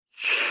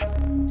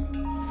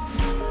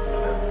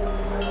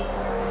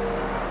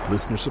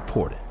Listener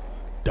supported.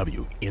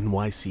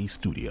 WNYC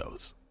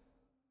Studios.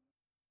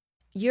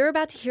 You're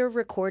about to hear a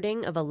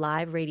recording of a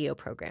live radio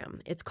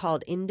program. It's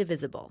called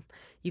Indivisible.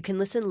 You can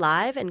listen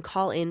live and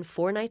call in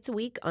 4 nights a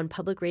week on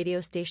public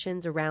radio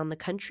stations around the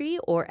country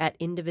or at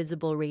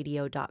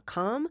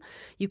indivisibleradio.com.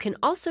 You can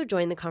also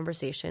join the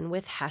conversation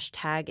with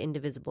hashtag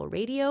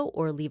 #IndivisibleRadio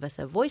or leave us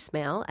a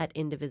voicemail at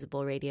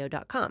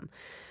indivisibleradio.com.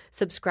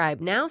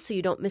 Subscribe now so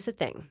you don't miss a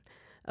thing.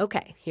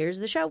 Okay, here's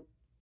the show.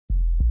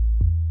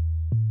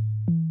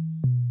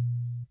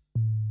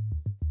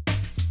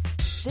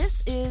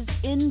 This is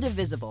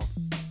Indivisible,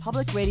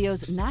 public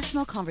radio's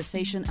national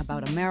conversation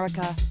about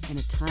America in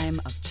a time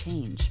of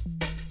change.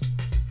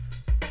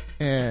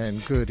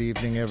 And good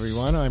evening,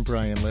 everyone. I'm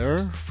Brian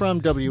Lehrer from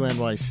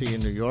WNYC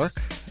in New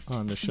York,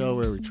 on the show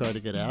where we try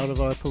to get out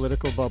of our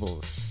political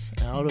bubbles,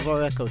 out of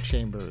our echo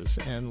chambers,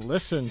 and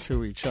listen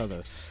to each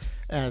other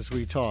as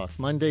we talk,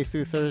 Monday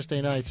through Thursday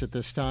nights at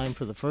this time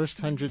for the first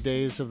 100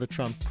 days of the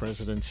Trump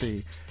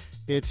presidency.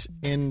 It's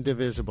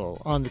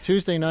Indivisible. On the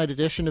Tuesday night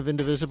edition of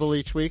Indivisible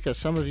each week, as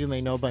some of you may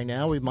know by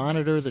now, we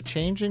monitor the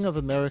changing of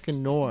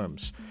American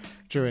norms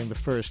during the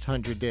first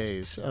 100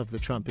 days of the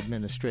Trump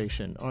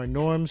administration. Are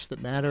norms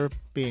that matter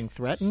being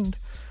threatened?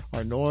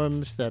 Are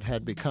norms that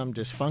had become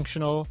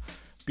dysfunctional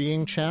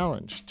being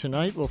challenged?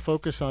 Tonight we'll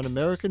focus on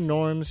American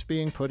norms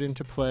being put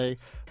into play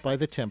by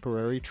the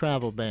temporary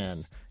travel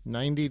ban.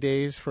 90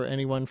 days for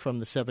anyone from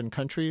the 7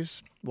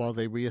 countries while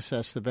they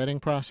reassess the vetting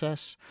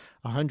process.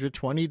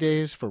 120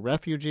 days for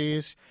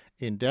refugees,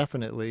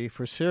 indefinitely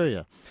for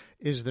Syria.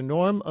 Is the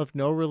norm of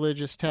no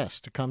religious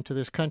test to come to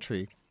this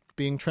country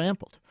being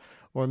trampled?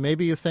 Or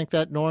maybe you think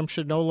that norm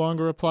should no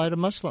longer apply to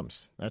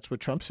Muslims. That's what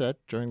Trump said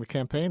during the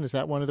campaign. Is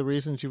that one of the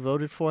reasons you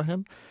voted for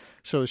him?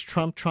 So is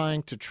Trump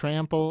trying to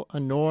trample a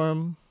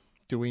norm?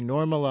 Do we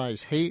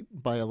normalize hate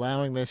by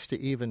allowing this to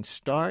even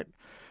start?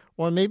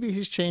 Or maybe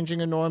he's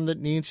changing a norm that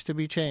needs to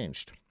be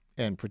changed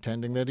and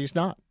pretending that he's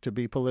not to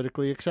be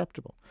politically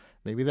acceptable.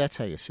 Maybe that's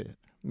how you see it.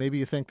 Maybe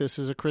you think this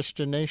is a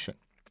Christian nation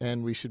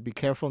and we should be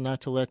careful not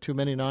to let too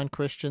many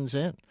non-Christians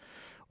in.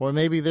 Or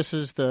maybe this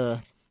is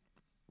the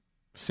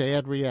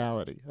sad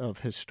reality of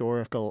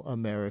historical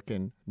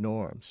American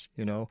norms.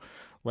 You know,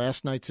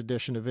 last night's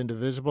edition of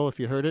Indivisible, if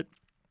you heard it,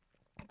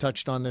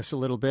 touched on this a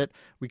little bit.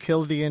 We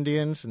killed the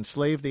Indians,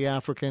 enslaved the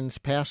Africans,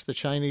 passed the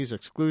Chinese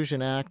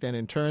Exclusion Act, and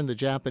in turn the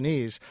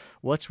Japanese.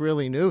 What's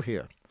really new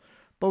here?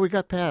 But we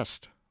got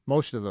past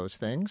most of those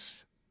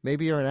things.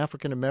 Maybe you're an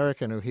African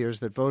American who hears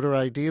that voter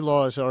ID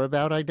laws are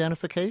about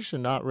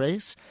identification, not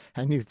race,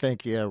 and you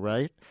think, yeah,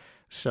 right.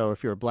 So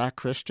if you're a black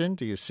Christian,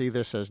 do you see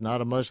this as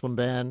not a Muslim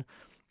ban?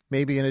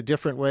 Maybe in a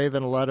different way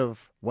than a lot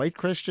of white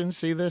Christians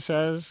see this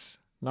as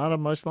not a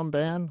Muslim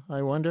ban,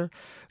 I wonder.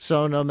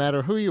 So no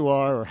matter who you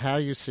are or how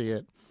you see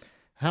it,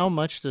 how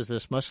much does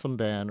this Muslim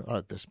ban,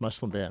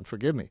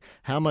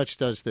 how much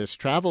does this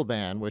travel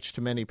ban, which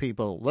to many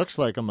people looks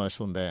like a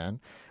Muslim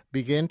ban,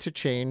 begin to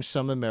change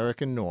some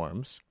American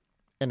norms,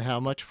 and how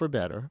much for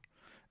better,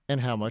 and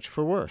how much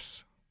for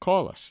worse?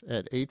 Call us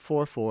at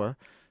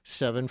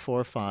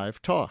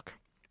 844-745-TALK,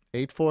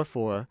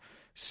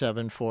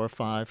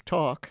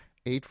 844-745-TALK,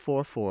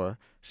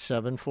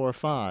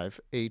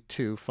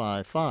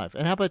 844-745-8255.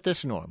 And how about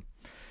this norm?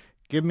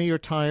 Give me your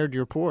tired,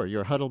 your poor,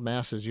 your huddled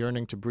masses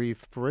yearning to breathe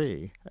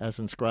free, as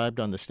inscribed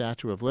on the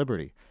Statue of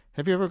Liberty.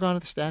 Have you ever gone to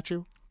the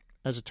statue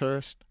as a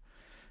tourist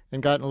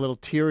and gotten a little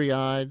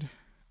teary-eyed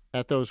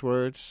at those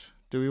words?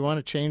 Do we want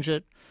to change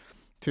it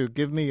to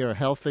give me your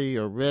healthy,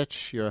 your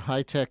rich, your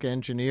high-tech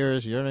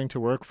engineers yearning to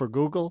work for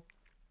Google?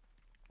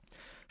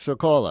 So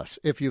call us.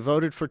 If you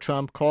voted for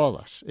Trump, call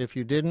us. If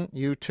you didn't,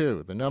 you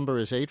too. The number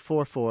is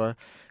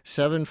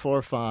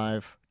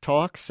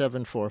 844-745-TALK,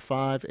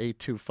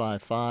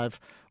 745-8255.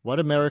 What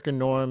American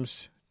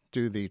norms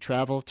do the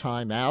travel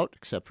time out,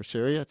 except for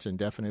Syria? It's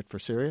indefinite for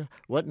Syria.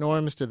 What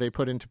norms do they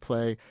put into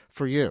play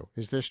for you?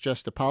 Is this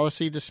just a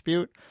policy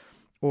dispute,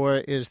 or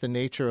is the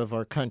nature of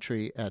our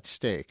country at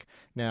stake?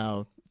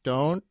 Now,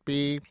 don't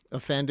be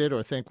offended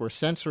or think we're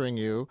censoring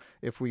you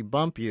if we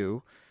bump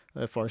you.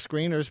 If our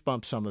screeners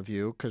bump some of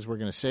you, because we're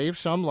going to save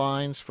some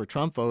lines for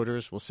Trump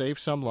voters, we'll save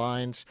some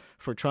lines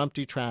for Trump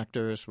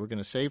detractors, we're going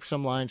to save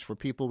some lines for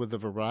people with a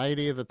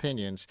variety of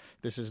opinions.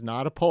 This is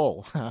not a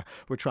poll.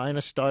 We're trying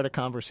to start a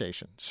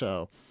conversation.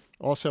 So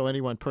also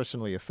anyone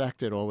personally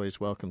affected, always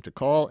welcome to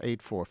call,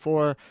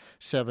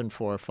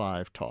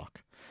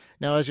 844-745-TALK.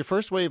 Now, as your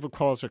first wave of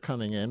calls are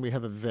coming in, we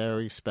have a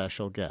very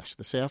special guest.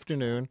 This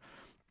afternoon,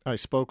 I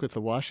spoke with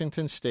the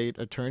Washington State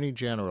Attorney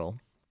General,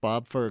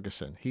 Bob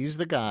Ferguson. He's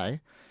the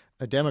guy,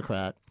 a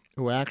Democrat,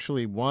 who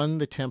actually won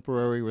the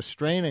temporary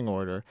restraining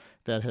order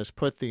that has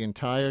put the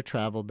entire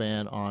travel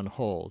ban on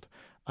hold.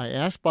 I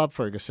asked Bob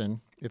Ferguson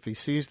if he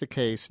sees the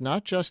case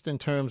not just in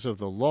terms of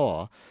the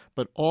law,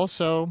 but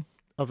also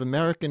of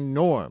American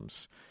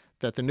norms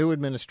that the new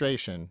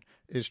administration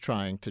is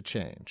trying to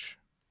change.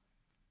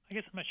 I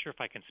guess I'm not sure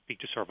if I can speak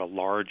to sort of a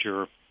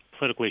larger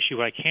political issue.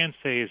 What I can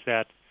say is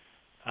that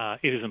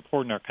it is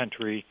important in our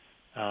country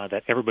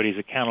that everybody is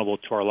accountable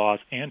to our laws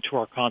and to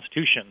our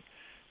Constitution.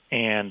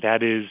 and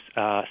that is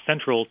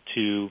central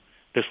to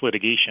this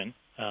litigation,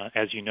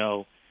 as you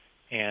know,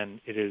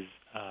 and it is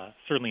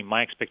certainly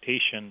my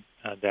expectation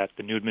that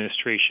the new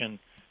administration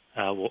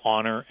will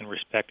honor and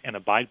respect and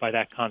abide by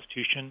that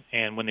Constitution,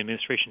 and when the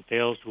administration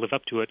fails to live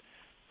up to it,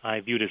 I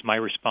view it as my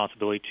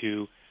responsibility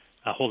to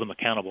hold them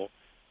accountable.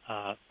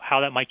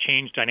 How that might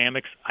change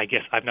dynamics, I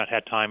guess I've not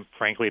had time,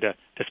 frankly, to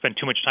spend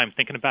too much time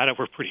thinking about it.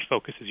 We're pretty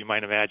focused, as you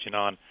might imagine,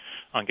 on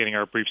getting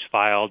our briefs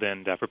filed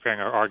and preparing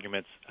our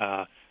arguments.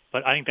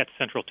 But I think that's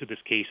central to this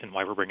case and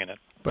why we're bringing it.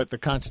 But the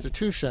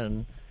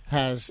Constitution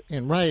has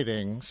in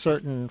writing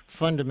certain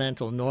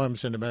fundamental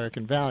norms and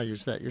American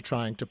values that you're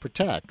trying to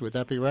protect. Would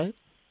that be right?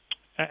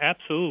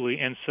 Absolutely.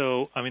 And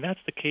so, I mean, that's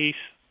the case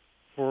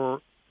for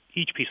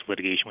each piece of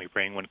litigation we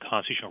bring when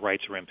constitutional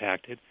rights are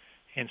impacted.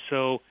 And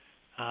so,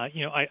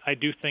 I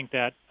do think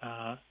that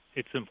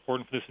it's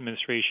important for this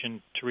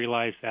administration to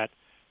realize that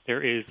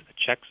there is a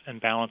checks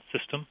and balance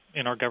system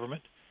in our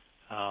government.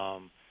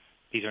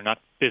 These are not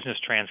business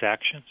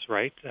transactions,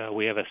 right?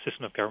 We have a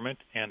system of government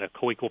and a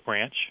co-equal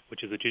branch,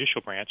 which is the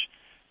judicial branch,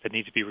 that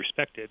needs to be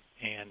respected.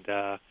 And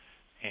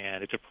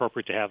it's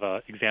appropriate to have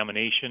an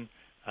examination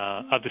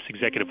of this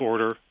executive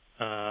order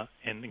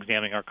and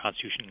examining our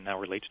Constitution and how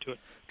it relates to it.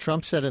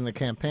 Trump said in the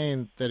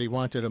campaign that he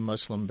wanted a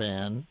Muslim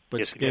ban, but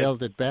Yes,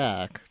 scaled it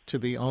back to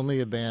be only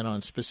a ban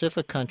on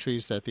specific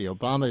countries that the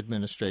Obama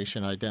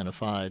administration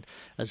identified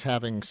as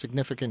having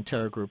significant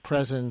terror group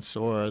presence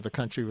or the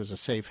country was a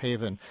safe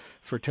haven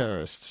for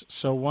terrorists.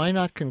 So why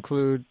not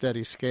conclude that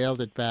he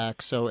scaled it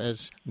back so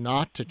as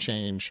not to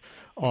change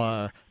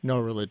our no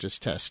religious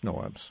test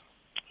norms?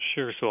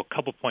 Sure. So a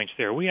couple points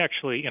there. We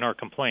actually, in our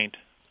complaint,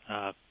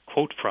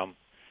 quote from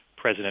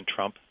President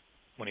Trump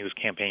when he was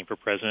campaigning for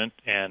president,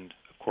 and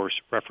of course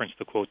referenced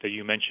the quote that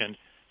you mentioned.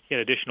 He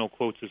had additional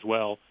quotes as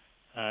well,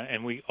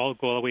 and we all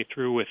go all the way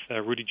through with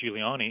Rudy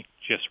Giuliani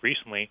just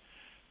recently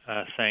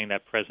saying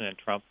that President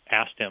Trump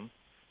asked him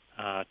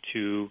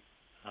to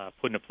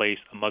put into place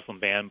a Muslim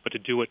ban, but to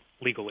do it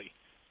legally.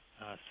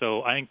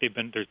 So I think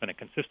there's been a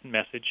consistent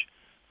message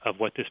of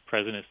what this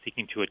president is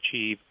seeking to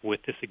achieve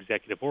with this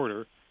executive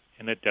order,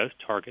 and that does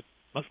target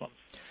Muslims,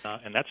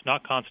 and that's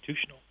not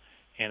constitutional.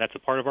 And that's a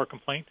part of our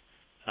complaint.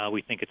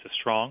 We think it's a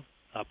strong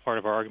part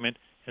of our argument.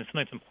 And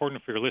something that's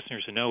important for your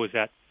listeners to know is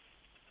that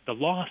the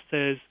law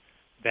says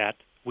that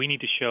we need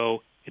to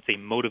show it's a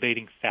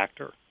motivating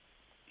factor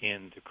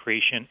in the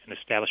creation and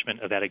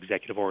establishment of that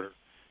executive order.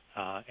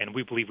 And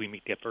we believe we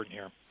meet that burden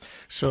here.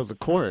 So the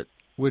court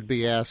would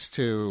be asked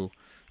to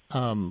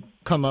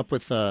come up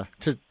with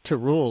to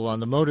rule on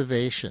the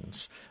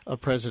motivations of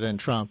President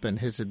Trump and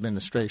his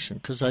administration,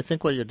 because I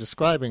think what you're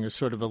describing is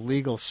sort of a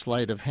legal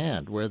sleight of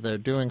hand where they're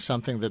doing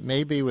something that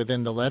may be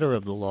within the letter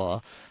of the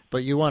law,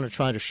 but you want to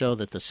try to show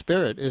that the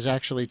spirit is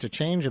actually to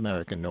change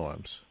American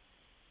norms.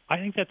 I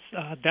think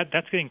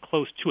that's getting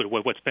close to it.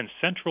 What's been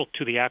central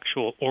to the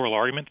actual oral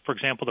argument, for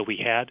example, that we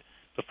had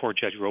before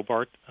Judge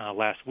Robart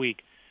last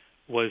week,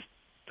 was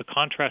the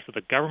contrast of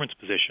the government's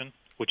position,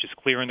 which is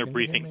clear in their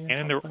briefing and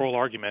in their oral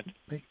argument,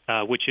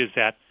 which is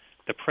that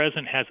the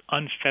president has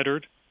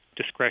unfettered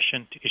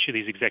discretion to issue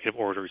these executive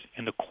orders,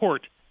 and the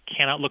court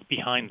cannot look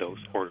behind those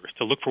orders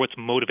to look for what's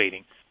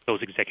motivating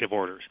those executive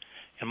orders.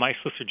 And my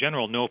Solicitor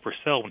General, Noah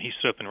Purcell, when he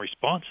stood up in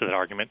response to that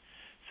argument,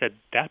 said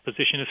that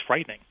position is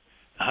frightening,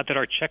 that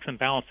our checks and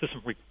balance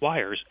system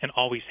requires, and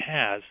always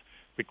has,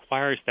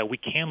 requires that we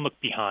can look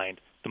behind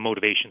the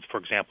motivations, for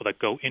example, that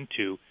go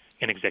into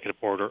an executive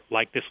order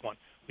like this one.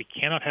 We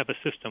cannot have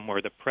a system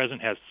where the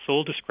president has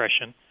sole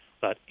discretion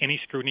without any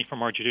scrutiny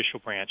from our judicial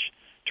branch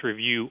to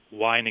review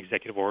why an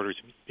executive order is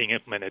being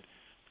implemented,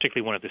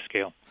 particularly one of this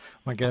scale.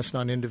 My guest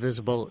on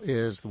Indivisible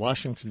is the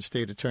Washington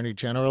State Attorney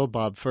General,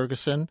 Bob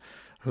Ferguson,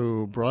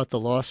 who brought the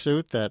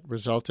lawsuit that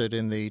resulted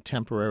in the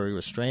temporary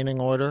restraining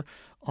order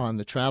on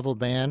the travel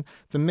ban.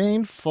 The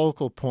main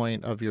focal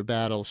point of your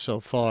battle so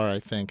far, I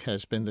think,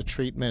 has been the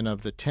treatment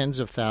of the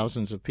tens of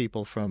thousands of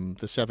people from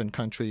the 7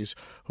 countries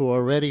who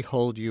already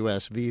hold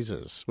U.S.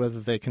 visas, whether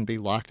they can be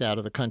locked out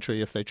of the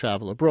country if they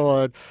travel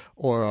abroad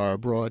or are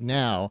abroad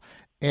now,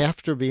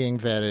 after being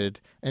vetted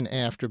and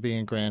after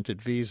being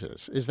granted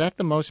visas. Is that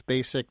the most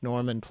basic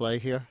norm in play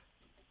here?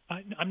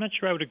 I'm not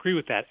sure I would agree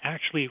with that.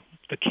 Actually,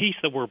 the case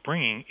that we're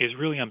bringing is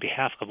really on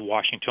behalf of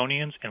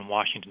Washingtonians and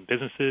Washington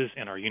businesses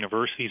and our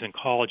universities and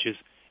colleges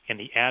and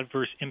the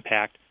adverse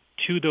impact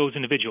to those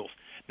individuals.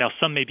 Now,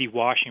 some may be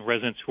Washington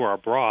residents who are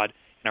abroad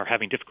and are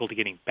having difficulty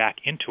getting back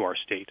into our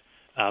state.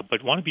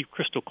 But want to be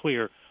crystal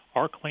clear,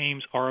 our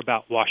claims are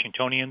about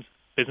Washingtonians,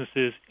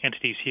 businesses,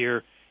 entities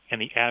here, and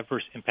the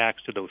adverse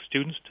impacts to those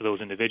students, to those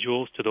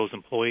individuals, to those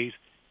employees,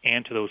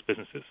 and to those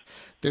businesses.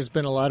 There's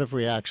been a lot of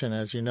reaction,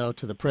 as you know,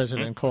 to the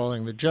president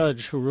calling the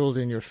judge who ruled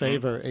in your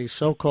favor a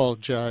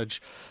so-called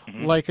judge,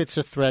 like it's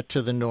a threat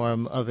to the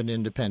norm of an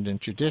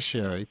independent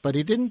judiciary. But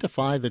he didn't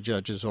defy the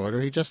judge's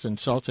order. He just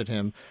insulted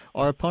him.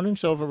 Are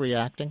opponents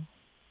overreacting?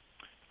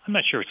 I'm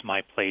not sure it's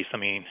my place. I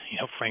mean,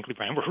 frankly,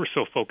 Brian, we're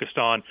so focused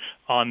on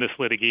this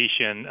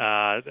litigation.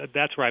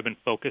 That's where I've been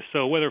focused.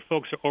 So whether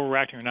folks are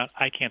overreacting or not,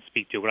 I can't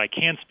speak to. What I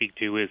can speak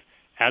to is,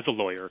 as a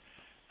lawyer,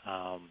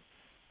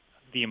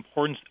 The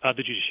importance of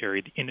the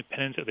judiciary, the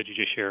independence of the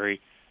judiciary,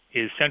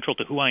 is central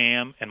to who I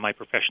am and my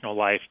professional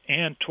life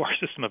and to our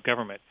system of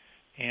government.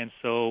 And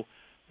so,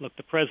 look,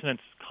 the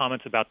president's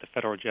comments about the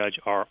federal judge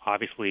are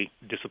obviously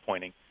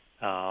disappointing.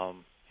 My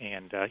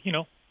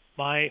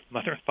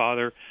mother and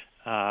father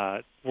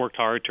worked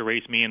hard to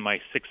raise me and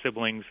my 6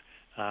 siblings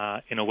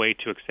in a way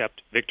to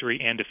accept victory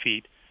and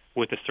defeat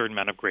with a certain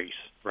amount of grace,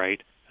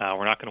 right?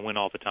 We're not going to win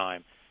all the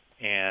time.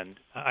 And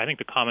I think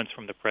the comments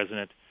from the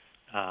president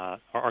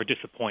are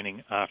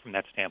disappointing from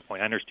that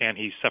standpoint. I understand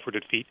he suffered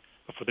defeat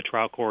before the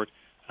trial court.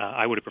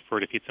 I would have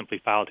preferred if he'd simply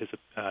filed his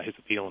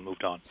appeal and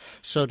moved on.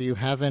 So do you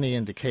have any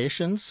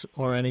indications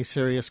or any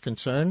serious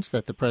concerns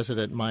that the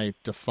president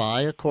might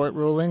defy a court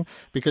ruling?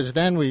 Because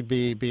then we'd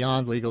be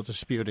beyond legal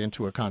dispute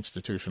into a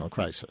constitutional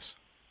crisis.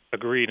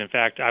 Agreed. In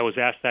fact, I was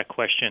asked that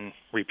question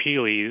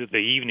repeatedly the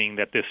evening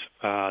that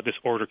this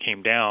order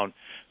came down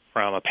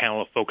from a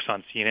panel of folks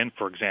on CNN,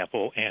 for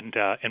example, and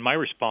my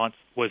response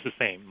was the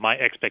same. My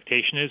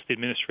expectation is the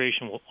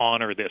administration will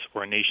honor this.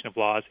 We're a nation of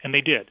laws, and they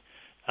did.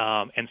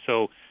 And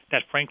so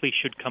that, frankly,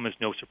 should come as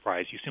no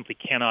surprise. You simply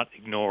cannot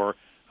ignore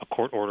a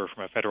court order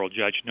from a federal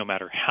judge, no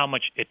matter how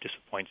much it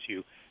disappoints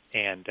you.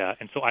 And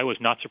so I was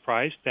not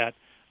surprised that,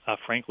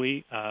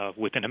 frankly,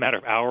 within a matter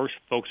of hours,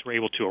 folks were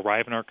able to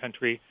arrive in our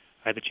country.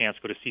 I had the chance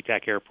to go to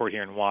SeaTac Airport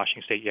here in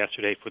Washington State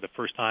yesterday for the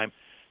first time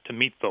to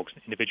meet folks,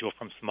 an individual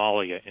from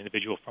Somalia, an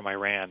individual from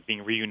Iran,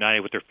 being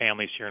reunited with their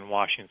families here in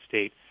Washington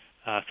State.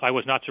 So I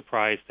was not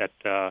surprised that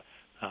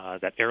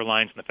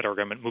airlines and the federal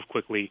government moved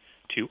quickly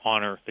to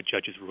honor the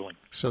judge's ruling.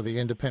 So the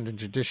independent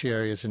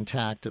judiciary is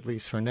intact, at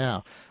least for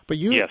now. But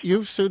Yes.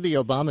 You've sued the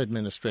Obama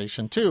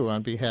administration, too,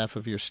 on behalf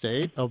of your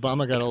state.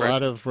 Obama got a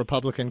lot of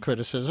Republican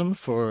criticism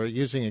for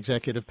using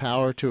executive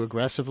power too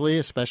aggressively,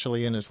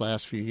 especially in his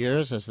last few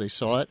years as they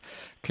saw it.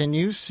 Can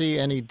you see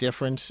any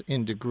difference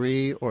in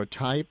degree or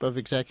type of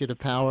executive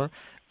power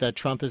that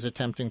Trump is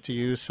attempting to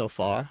use so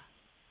far?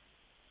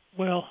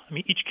 Well, I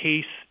mean, each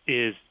case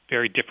is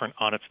very different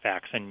on its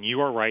facts, and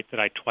you are right that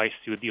I twice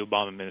sued the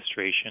Obama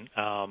administration.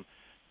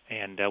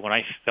 And when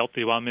I felt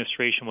the Obama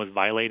administration was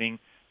violating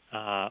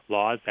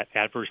laws that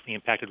adversely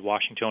impacted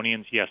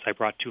Washingtonians, yes, I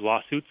brought 2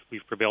 lawsuits.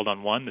 We've prevailed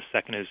on one. The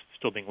second is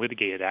still being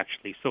litigated,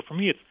 actually. So for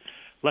me, it's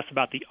less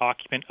about the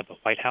occupant of the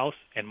White House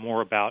and more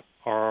about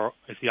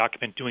is the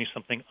occupant doing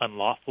something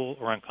unlawful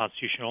or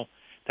unconstitutional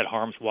that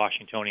harms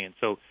Washingtonians.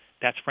 So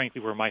that's frankly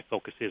where my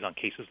focus is on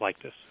cases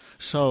like this.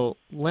 So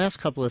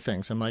last couple of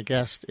things, and my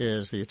guest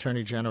is the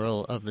Attorney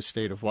General of the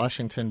state of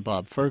Washington,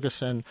 Bob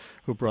Ferguson,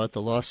 who brought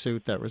the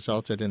lawsuit that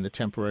resulted in the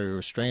temporary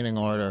restraining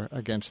order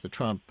against the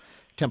Trump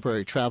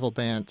temporary travel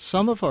ban.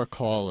 Some of our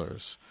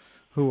callers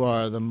who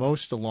are the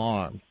most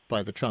alarmed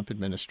by the Trump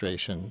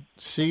administration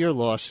see your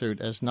lawsuit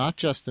as not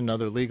just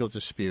another legal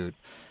dispute,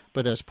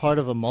 but as part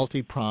of a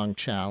multi-pronged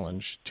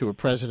challenge to a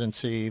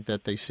presidency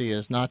that they see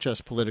as not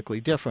just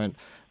politically different,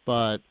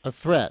 but a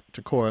threat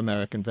to core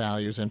American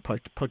values and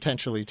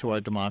potentially to our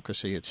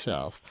democracy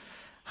itself.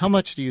 How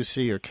much do you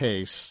see your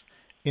case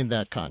in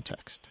that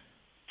context?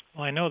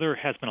 Well, I know there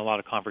has been a lot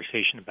of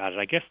conversation about it.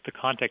 I guess the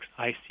context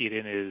I see it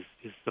in is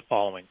the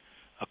following.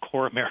 A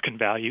core American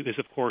value is,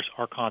 of course,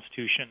 our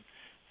Constitution.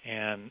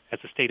 And as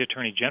a state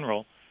attorney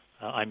general,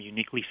 I'm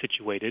uniquely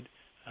situated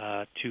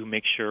to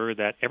make sure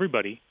that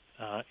everybody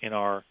in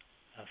our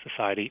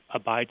society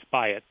abides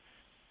by it,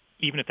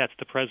 even if that's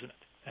the president.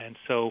 And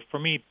so for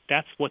me,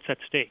 that's what's at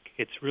stake.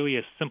 It's really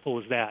as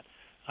simple as that.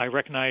 I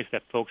recognize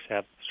that folks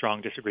have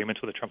strong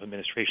disagreements with the Trump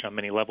administration on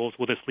many levels.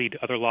 Will this lead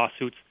to other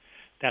lawsuits?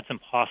 That's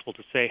impossible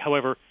to say.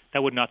 However,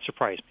 that would not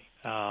surprise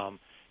me.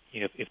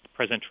 If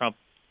President Trump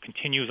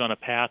continues on a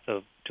path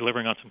of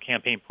delivering on some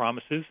campaign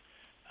promises,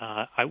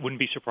 I wouldn't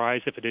be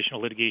surprised if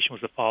additional litigation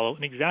was to follow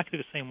in exactly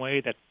the same way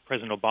that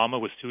President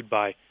Obama was sued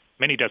by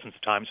many dozens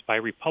of times by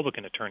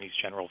Republican attorneys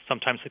general,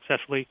 sometimes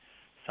successfully,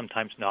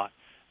 sometimes not.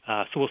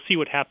 So we'll see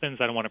what happens.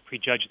 I don't want to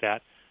prejudge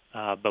that.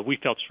 But we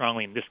felt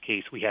strongly in this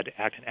case we had to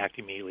act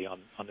immediately on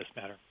this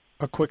matter.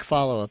 A quick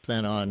follow-up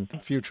then on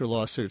future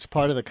lawsuits.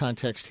 Part of the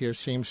context here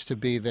seems to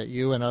be that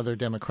you and other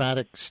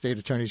Democratic state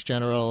attorneys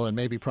general and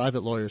maybe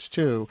private lawyers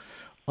too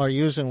are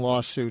using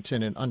lawsuits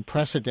in an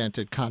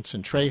unprecedented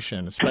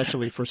concentration,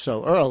 especially for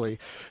so early,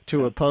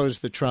 to oppose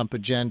the Trump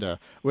agenda.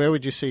 Where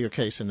would you see your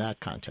case in that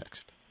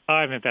context?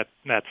 I mean,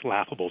 that's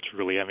laughable,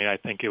 truly. I mean, I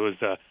think it was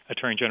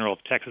Attorney General of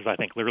Texas, I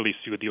think, literally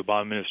sued the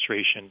Obama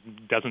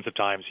administration dozens of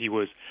times. He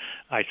was,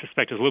 I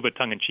suspect, it was a little bit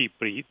tongue-in-cheek,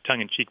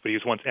 but he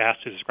was once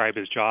asked to describe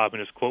his job, and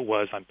his quote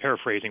was, I'm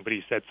paraphrasing, but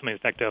he said something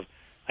to the effect of,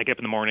 I get up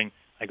in the morning,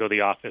 I go to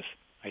the office,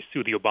 I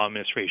sue the Obama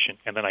administration,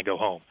 and then I go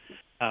home.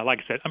 Like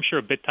I said, I'm sure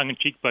a bit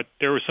tongue-in-cheek, but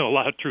there was a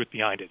lot of truth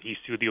behind it. He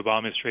sued the Obama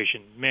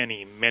administration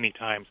many, many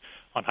times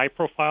on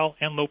high-profile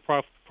and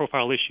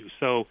low-profile issues.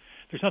 So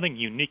there's nothing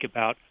unique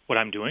about what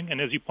I'm doing.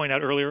 And as you pointed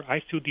out earlier,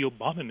 I sued the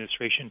Obama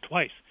administration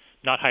twice,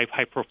 not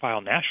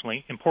high-profile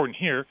nationally. Important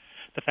here,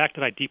 the fact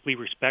that I deeply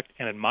respect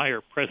and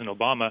admire President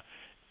Obama,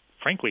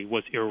 frankly,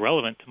 was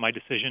irrelevant to my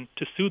decision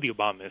to sue the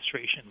Obama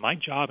administration. My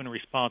job and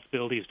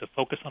responsibility is to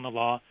focus on the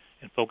law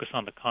and focus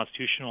on the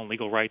constitutional and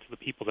legal rights of the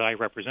people that I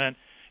represent.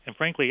 And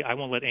frankly, I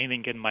won't let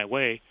anything get in my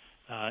way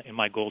in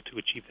my goal to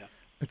achieve that.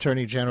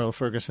 Attorney General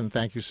Ferguson,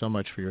 thank you so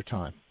much for your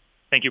time.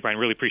 Thank you, Brian.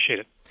 Really appreciate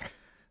it.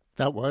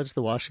 That was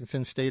the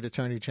Washington State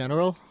Attorney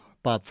General,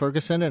 Bob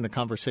Ferguson, in a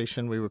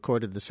conversation we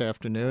recorded this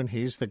afternoon.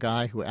 He's the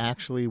guy who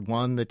actually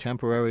won the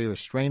temporary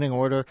restraining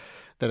order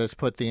that has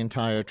put the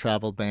entire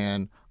travel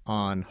ban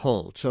on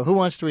hold. So who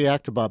wants to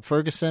react to Bob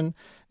Ferguson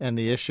and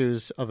the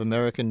issues of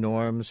American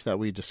norms that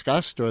we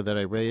discussed or that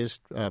I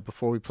raised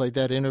before we played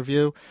that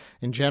interview?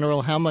 In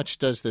general, how much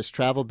does this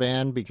travel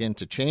ban begin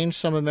to change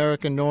some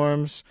American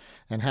norms,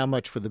 and how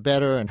much for the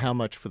better and how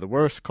much for the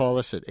worse? Call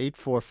us at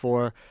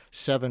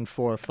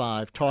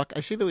 844-745-TALK.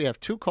 I see that we have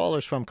two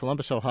callers from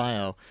Columbus,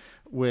 Ohio,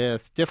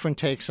 with different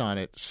takes on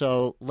it.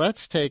 So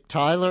let's take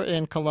Tyler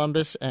in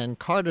Columbus and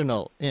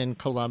Cardinal in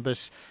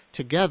Columbus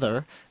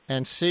together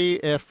and see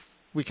if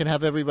we can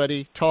have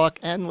everybody talk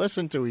and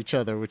listen to each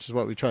other, which is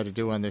what we try to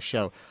do on this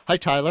show. Hi,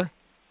 Tyler.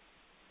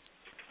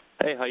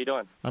 Hey, how you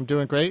doing? I'm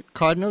doing great.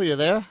 Cardinal, you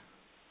there?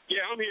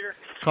 Yeah, I'm here.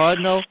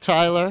 Cardinal,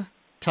 Tyler,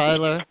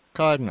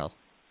 Cardinal.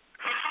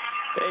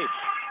 Hey.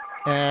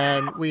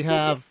 And we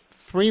have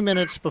 3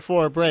 minutes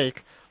before a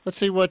break. Let's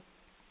see what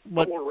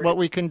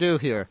we can do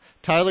here.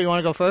 Tyler, you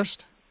want to go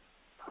first?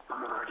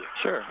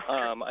 Sure.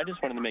 I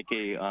just wanted to make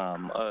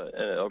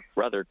a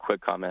rather quick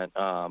comment.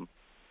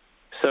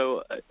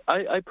 So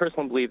I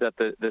personally believe that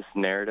this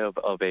narrative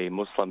of a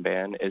Muslim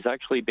ban is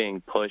actually being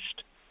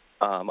pushed.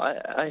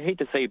 I hate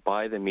to say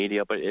by the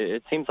media, but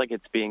it seems like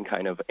it's being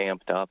kind of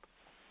amped up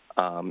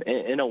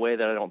in a way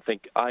that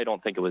I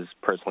don't think it was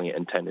personally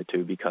intended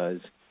to. Because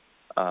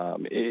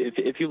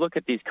if you look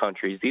at these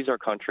countries, these are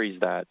countries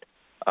that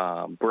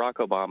Barack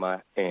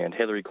Obama and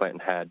Hillary Clinton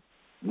had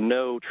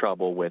no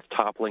trouble with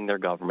toppling their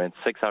government.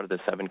 6 out of the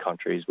 7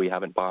 countries. We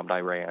haven't bombed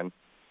Iran.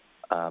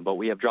 But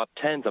we have dropped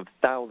tens of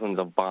thousands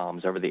of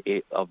bombs over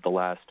the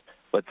last,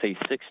 let's say,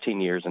 16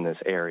 years in this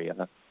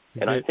area.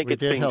 I think it's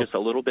being just a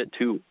little bit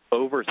too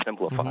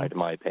oversimplified, in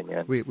my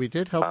opinion. We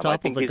did help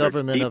topple the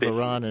government of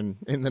Iran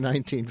in the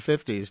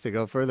 1950s, to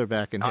go further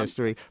back in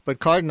history. But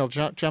Cardinal,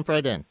 jump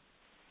right in.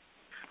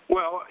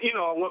 Well,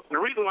 the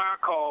reason why I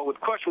called, the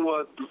question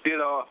was, did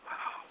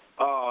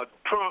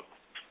Trump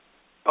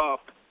pass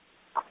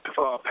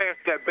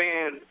that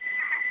ban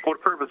for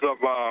the purpose of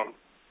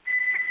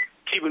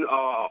keeping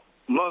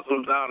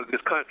Muslims out of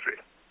this country?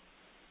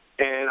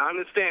 And I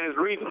understand his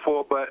reason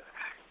for it, but,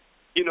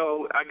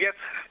 I guess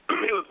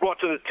it was brought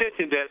to the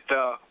attention that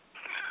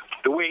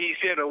the way he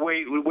said, the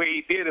way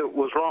he did it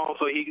was wrong,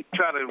 so he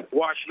tried to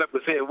wash it up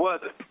and say it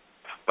wasn't.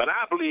 But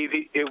I believe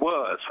it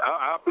was.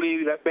 I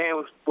believe that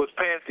ban was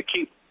passed to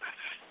keep,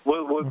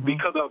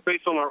 because of,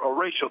 based on a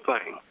racial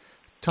thing.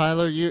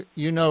 Tyler,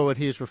 you know what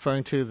he's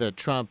referring to, that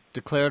Trump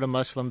declared a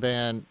Muslim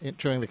ban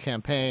during the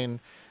campaign.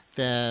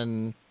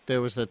 Then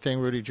there was that thing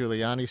Rudy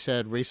Giuliani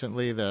said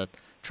recently, that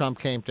Trump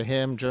came to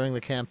him during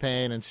the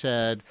campaign and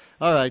said,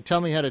 all right,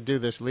 tell me how to do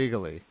this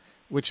legally,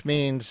 which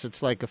means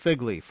it's like a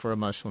fig leaf for a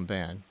Muslim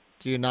ban.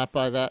 Do you not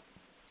buy that?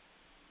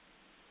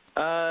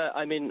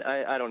 I mean,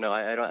 I don't know.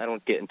 I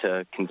don't get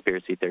into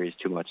conspiracy theories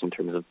too much in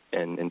terms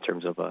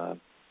of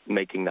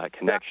making that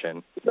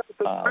connection.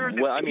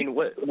 Well, I mean,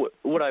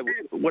 what I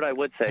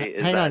would say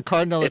is, hang on,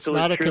 Cardinal. It's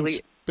not a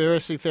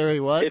conspiracy theory.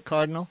 What,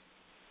 Cardinal?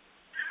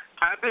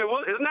 I said,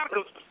 well, it's not.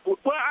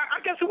 Well, I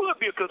guess it would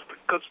be a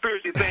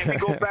conspiracy thing to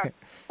go back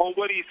on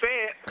what he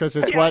said. Because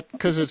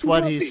it's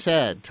what he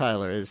said.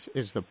 Tyler is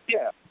the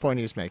point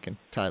he's making.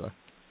 Tyler.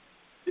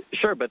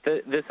 Sure, but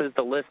this is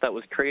the list that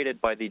was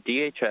created by the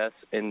DHS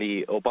in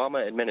the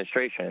Obama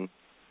administration,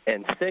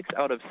 and 6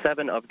 out of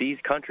 7 of these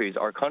countries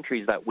are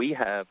countries that we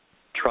have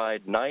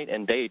tried night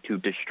and day to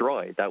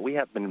destroy, that we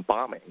have been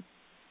bombing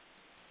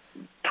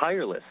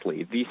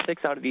tirelessly. These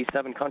 6 out of these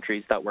 7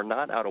 countries that we're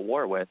not out of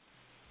war with.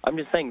 I'm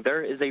just saying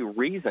there is a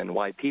reason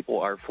why people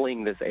are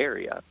fleeing this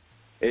area.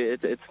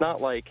 It's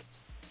not like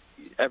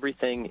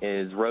everything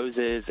is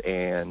roses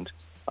and,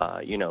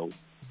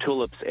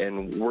 tulips,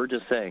 and we're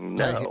just saying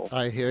no.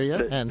 I hear you,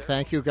 and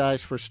thank you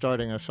guys for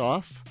starting us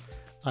off.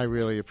 I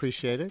really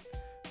appreciate it.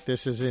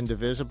 This is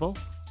Indivisible.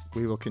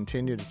 We will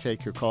continue to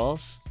take your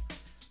calls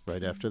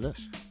right after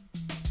this.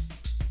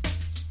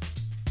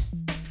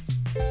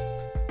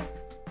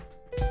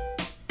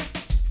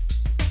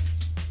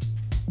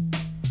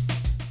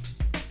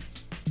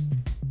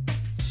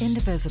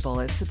 Indivisible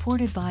is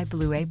supported by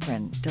Blue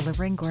Apron,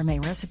 delivering gourmet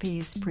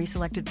recipes,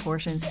 pre-selected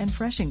portions, and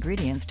fresh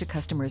ingredients to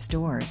customers'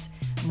 doors.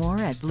 More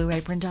at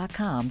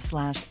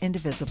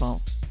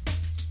blueapron.com/indivisible.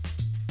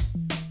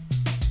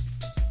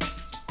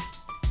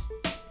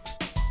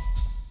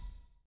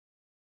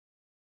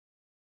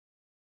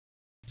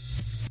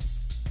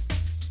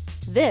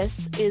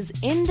 This is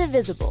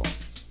Indivisible.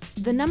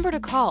 The number to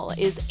call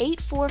is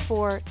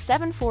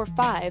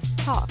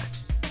 844-745-TALK.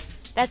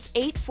 That's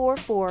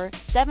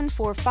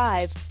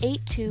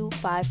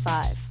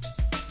 844-745-8255.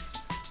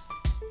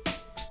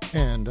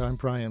 And I'm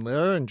Brian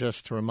Lehrer, and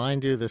just to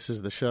remind you, this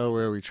is the show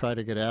where we try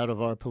to get out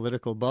of our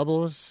political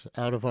bubbles,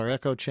 out of our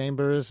echo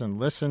chambers, and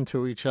listen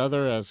to each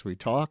other as we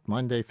talk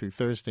Monday through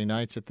Thursday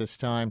nights at this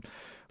time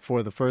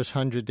for the first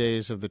 100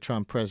 days of the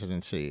Trump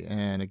presidency.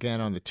 And again,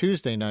 on the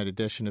Tuesday night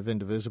edition of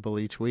Indivisible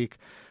each week,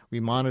 we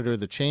monitor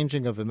the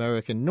changing of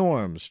American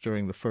norms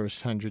during the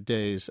first 100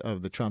 days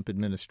of the Trump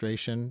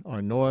administration.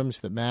 Our norms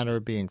that matter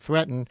being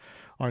threatened,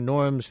 our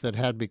norms that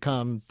had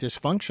become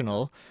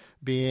dysfunctional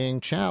being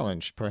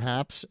challenged,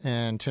 perhaps.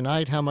 And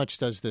tonight, how much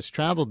does this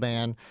travel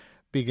ban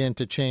begin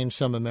to change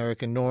some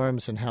American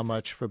norms, and how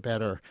much for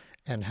better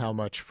and how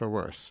much for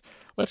worse?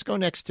 Let's go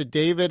next to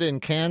David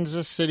in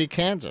Kansas City,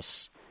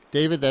 Kansas.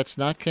 David, that's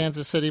not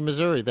Kansas City,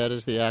 Missouri. That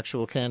is the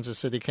actual Kansas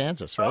City,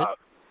 Kansas, right?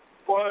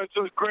 Well, it's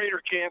a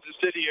greater Kansas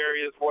City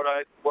area is what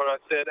I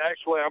said.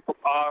 Actually, I'm from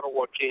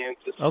Ottawa,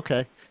 Kansas.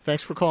 Okay.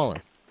 Thanks for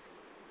calling.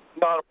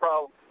 Not a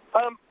problem.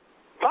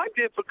 My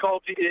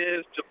difficulty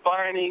is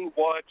defining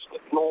what's the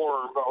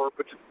norm or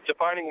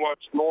defining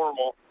what's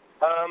normal.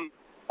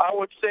 I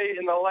would say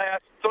in the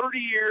last 30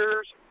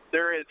 years,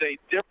 there is a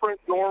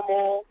different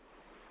normal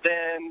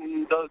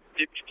than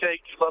if you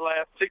take the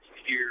last 60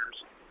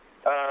 years.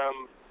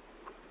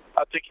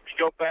 I think if you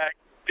go back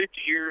 50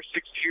 years,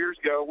 60 years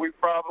ago, we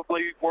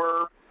probably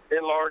were,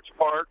 in large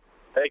part,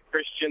 a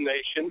Christian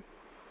nation.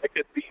 It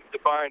could be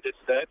defined as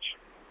such.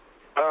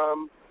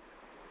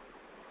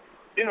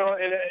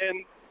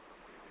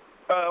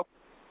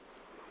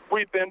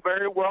 We've been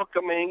very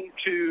welcoming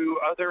to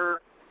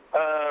other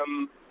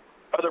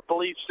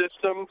belief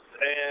systems,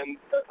 and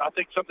I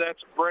think some of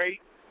that's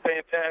great,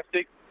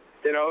 fantastic.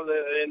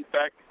 In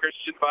fact, the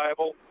Christian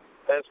Bible,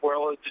 as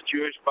well as the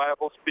Jewish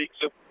Bible, speaks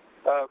of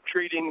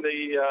treating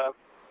the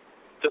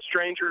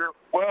stranger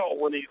well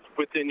when he's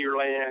within your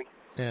land.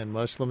 And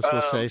Muslims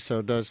will say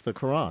so does the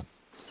Quran.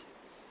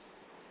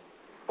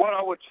 Well,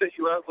 I would say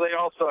they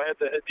also have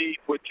the Hadith,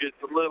 which is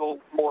a little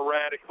more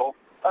radical.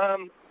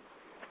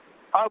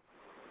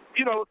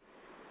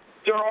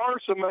 There are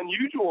some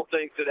unusual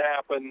things that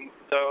happen,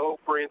 though.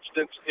 For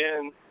instance,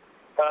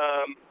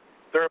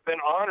 there have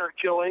been honor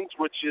killings,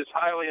 which is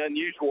highly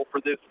unusual for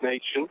this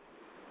nation.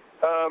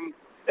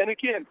 And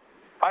again,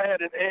 I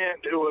had an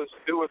aunt who was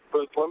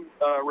Muslim,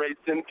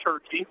 raised in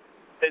Turkey,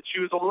 and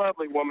she was a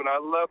lovely woman. I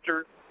loved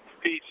her to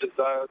pieces.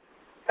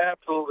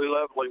 Absolutely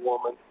lovely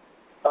woman.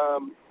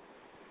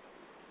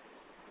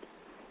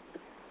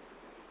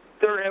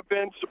 There have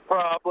been some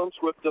problems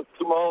with the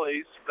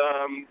Somalis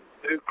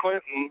who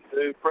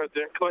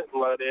President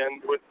Clinton let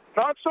in, with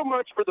not so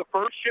much for the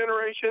first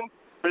generation,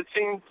 but it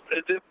seems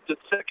as if the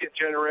second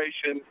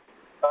generation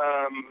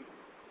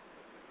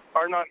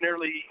are not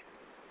nearly.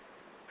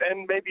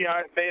 And maybe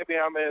I'm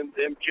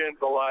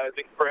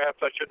generalizing. Perhaps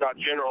I should not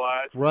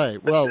generalize.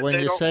 Right. Well, when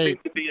you say they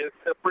don't seem to be as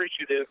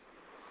appreciative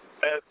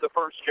as the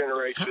first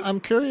generation. I'm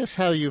curious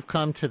how you've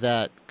come to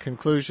that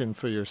conclusion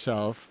for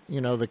yourself.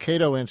 The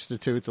Cato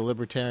Institute, the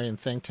libertarian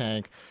think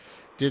tank,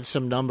 did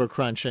some number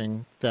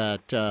crunching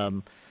that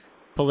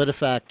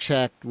PolitiFact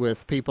checked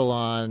with people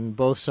on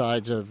both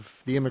sides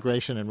of the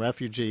immigration and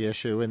refugee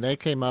issue, and they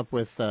came up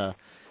with a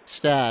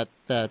stat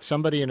that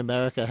somebody in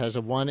America has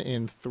a 1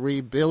 in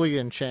 3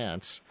 billion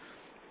chance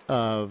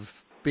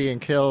of being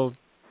killed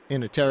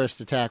in a terrorist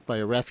attack by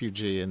a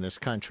refugee in this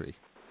country.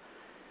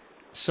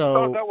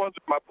 So that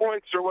wasn't my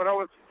point, sir.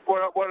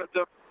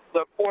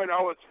 The point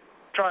I was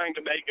trying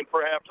to make, and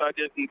perhaps I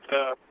didn't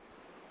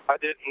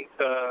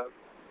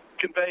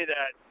convey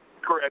that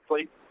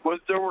correctly, was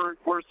there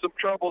were some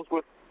troubles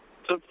with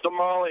some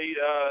Somali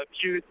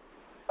youth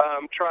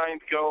trying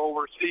to go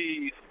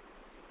overseas,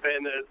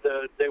 and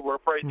they were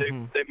afraid they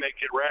may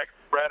get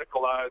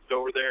radicalized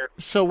over there.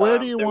 So where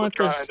do you want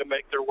this? Trying to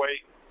make their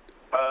way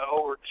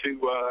over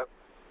to.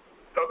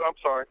 I'm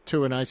sorry.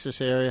 To an ISIS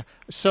area.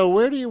 So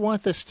where do you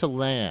want this to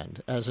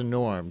land as a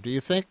norm? Do you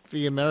think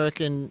the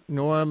American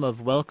norm of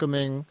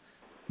welcoming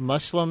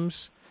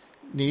Muslims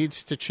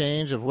needs to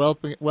change, of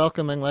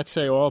welcoming, let's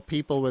say, all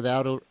people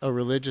without a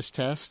religious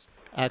test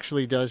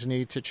actually does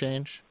need to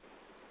change?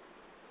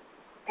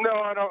 No,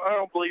 I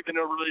don't believe in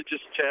a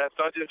religious test.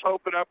 I just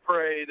hope and I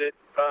pray that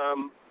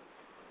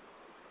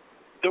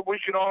that we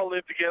can all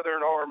live together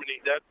in harmony.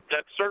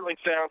 That certainly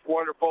sounds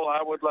wonderful.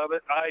 I would love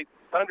it. I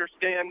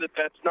understand that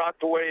that's not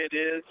the way it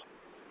is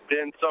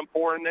in some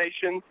foreign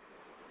nations,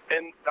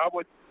 and I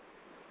would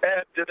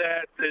add to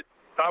that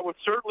I would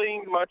certainly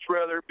much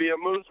rather be a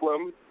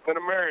Muslim in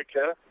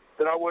America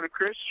than I would a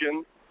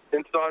Christian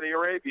in Saudi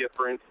Arabia,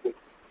 for instance.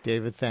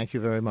 David, thank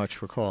you very much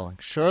for calling.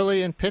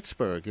 Shirley in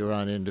Pittsburgh, you're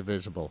on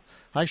Indivisible.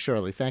 Hi,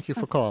 Shirley. Thank you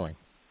for calling.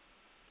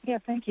 Yeah,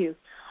 thank you.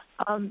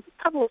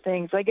 Couple of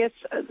things. I guess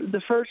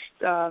the first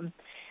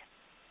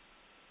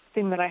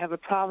thing that I have a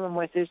problem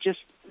with is just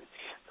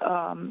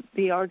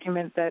the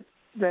argument that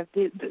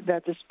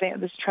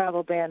this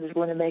travel ban is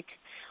going to make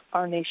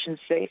our nation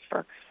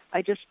safer.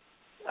 I just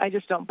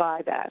don't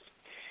buy that.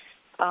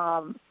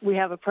 We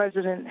have a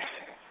president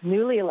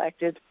newly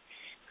elected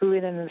who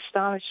in an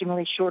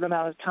astonishingly short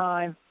amount of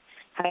time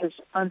has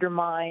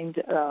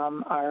undermined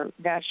our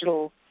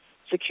national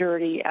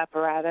security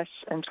apparatus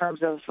in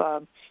terms of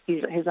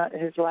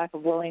his lack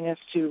of willingness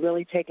to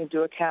really take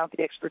into account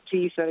the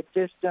expertise that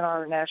exists in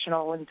our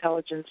national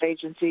intelligence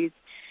agencies,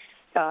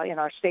 in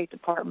our State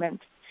Department.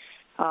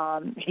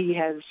 He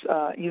has,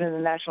 even the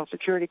National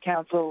Security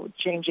Council,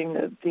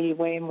 changing the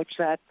way in which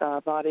that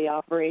body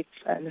operates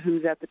and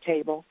who's at the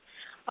table.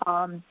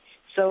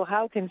 So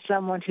how can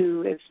someone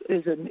who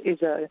is an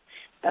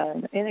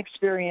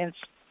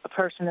inexperienced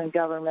person in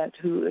government,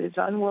 who is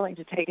unwilling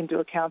to take into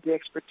account the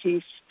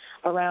expertise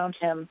around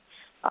him,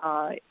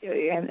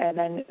 and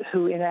then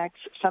who enacts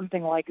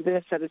something like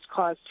this that has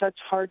caused such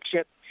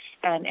hardship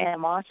and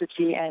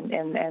animosity and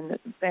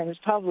is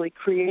probably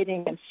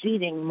creating and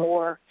seeding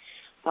more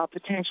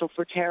potential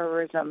for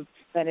terrorism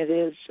than it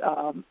is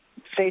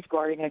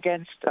safeguarding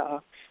against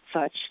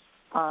such.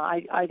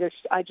 I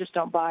just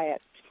don't buy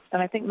it.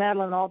 And I think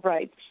Madeleine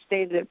Albright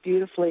stated it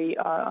beautifully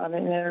on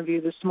an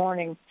interview this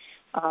morning,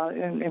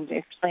 in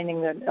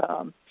explaining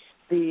that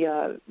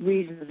the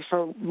reasons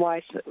for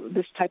why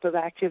this type of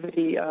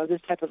activity,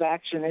 this type of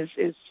action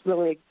is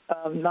really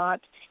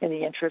not in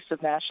the interest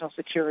of national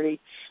security.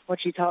 What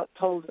she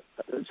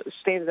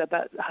stated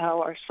about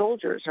how our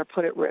soldiers are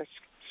put at risk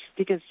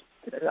because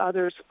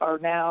others are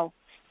now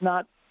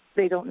not.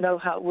 They don't know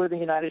where the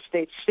United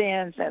States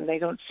stands, and they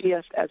don't see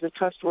us as a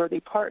trustworthy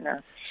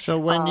partner. So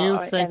when you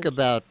think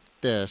about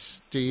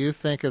this, do you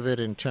think of it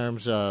in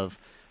terms of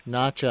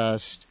not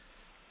just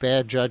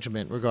bad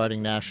judgment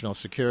regarding national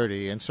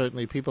security, and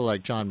certainly people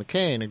like John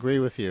McCain agree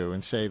with you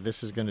and say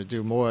this is going to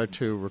do more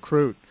to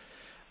recruit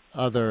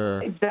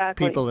other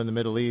people in the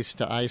Middle East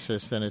to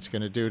ISIS than it's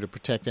going to do to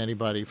protect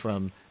anybody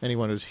from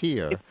anyone who's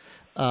here.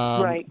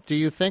 Right. Do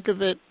you think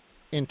of it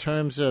in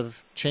terms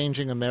of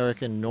changing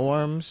American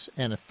norms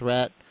and a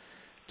threat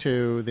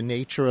to the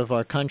nature of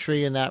our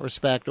country in that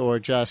respect, or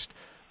just,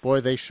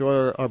 boy, they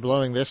sure are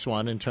blowing this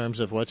one in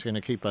terms of what's going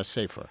to keep us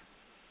safer?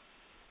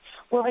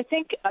 Well, I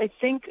think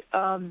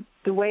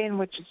the way in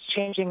which it's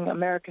changing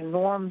American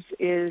norms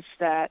is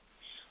that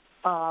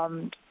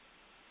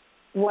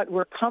what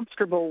we're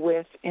comfortable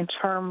with in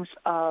terms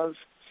of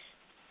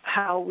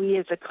how we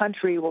as a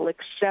country will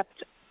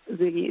accept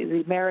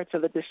the merits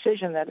of a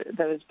decision that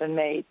has been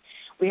made.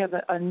 We have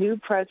a new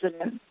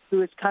president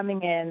who is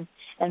coming in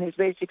and is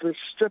basically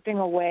stripping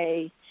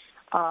away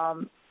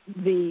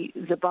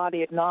the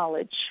body of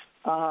knowledge,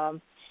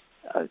 the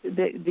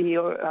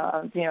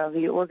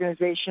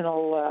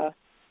organizational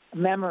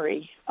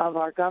memory of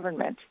our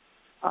government.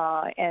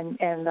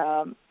 And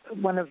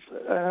one of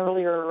an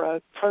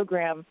earlier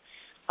program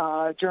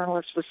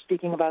journalist was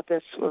speaking about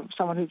this.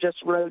 Someone who just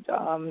wrote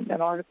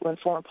an article in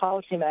Foreign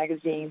Policy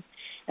magazine,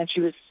 and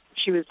she was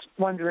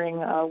wondering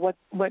what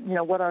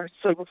our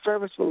civil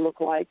service will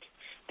look like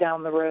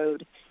down the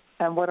road,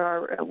 and what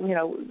our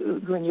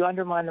when you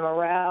undermine the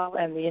morale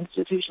and the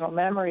institutional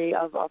memory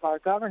of our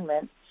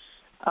government,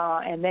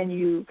 and then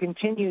you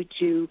continue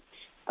to.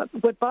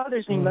 What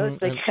bothers me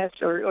most, I guess,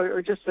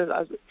 or just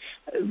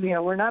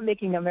we're not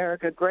making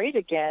America great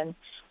again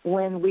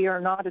when we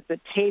are not at the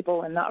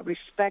table and not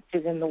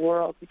respected in the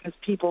world because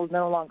people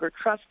no longer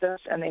trust us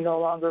and they no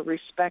longer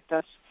respect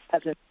us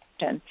as a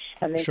nation.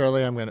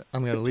 Shirley, I'm going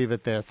to leave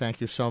it there. Thank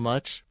you so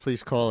much.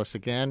 Please call us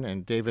again,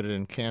 and David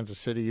in Kansas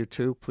City, you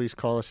too. Please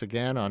call us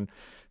again on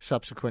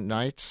subsequent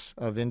nights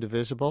of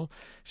Indivisible.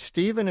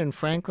 Stephen in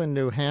Franklin,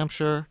 New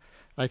Hampshire,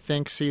 I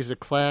think sees a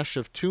clash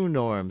of two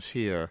norms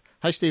here.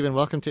 Hi, Stephen.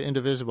 Welcome to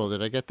Indivisible.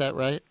 Did I get that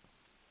right?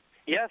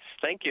 Yes,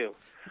 thank you.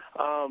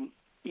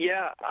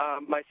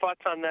 My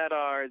thoughts on that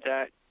are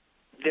that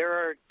there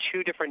are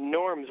two different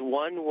norms.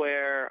 One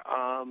where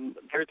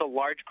there's a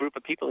large group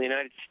of people in the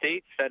United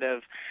States that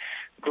have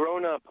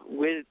grown up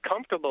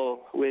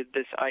comfortable with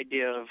this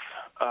idea of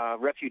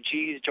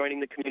refugees joining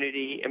the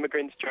community,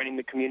 immigrants joining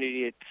the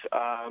community. It's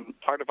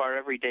part of our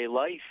everyday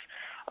life.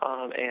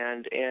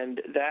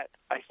 And that,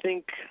 I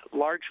think,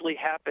 largely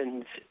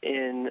happens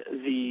in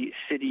the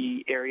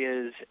city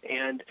areas.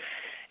 And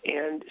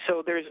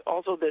so there's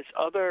also this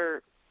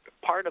other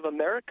part of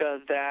America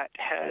that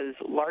has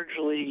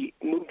largely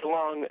moved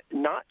along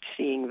not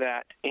seeing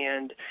that.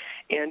 And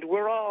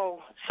we're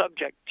all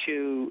subject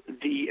to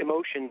the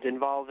emotions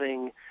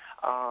involving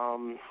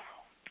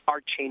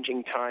our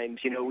changing times.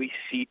 You know, we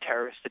see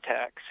terrorist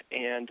attacks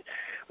and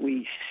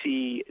we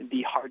see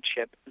the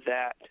hardship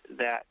that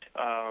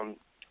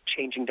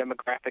changing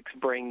demographics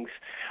brings,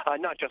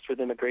 not just with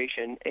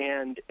immigration.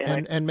 And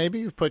maybe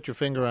you've put your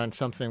finger on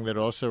something that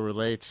also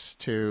relates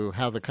to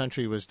how the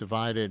country was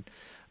divided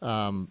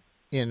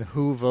in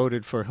who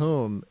voted for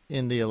whom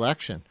in the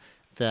election,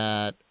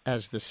 that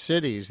as the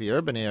cities, the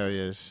urban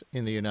areas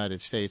in the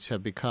United States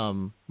have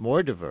become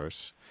more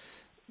diverse,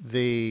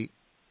 the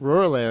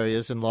rural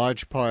areas in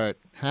large part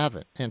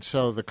haven't. And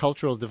so the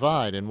cultural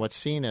divide and what's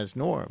seen as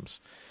norms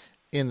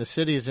in the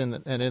cities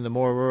and in the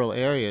more rural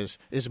areas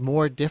is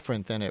more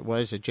different than it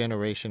was a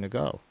generation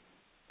ago.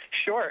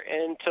 Sure.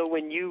 And so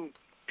when you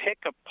pick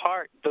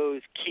apart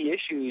those key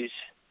issues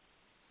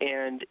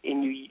and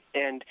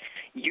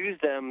use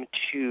them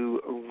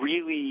to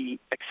really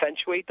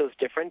accentuate those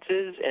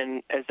differences,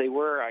 and as they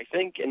were, I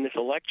think, in this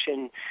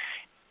election,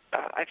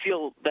 I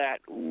feel that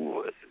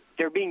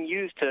they're being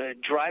used to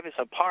drive us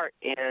apart,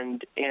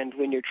 and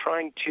when you're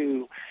trying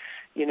to,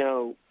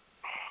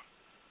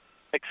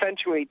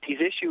 accentuate these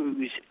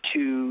issues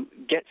to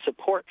get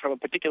support from a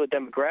particular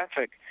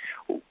demographic,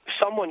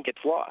 someone gets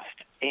lost.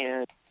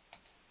 And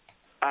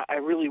I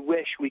really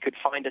wish we could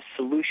find a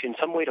solution,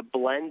 some way to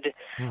blend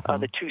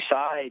the two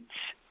sides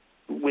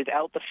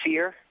without the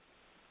fear,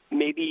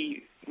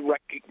 maybe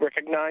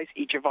recognize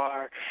each of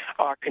our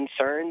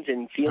concerns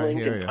and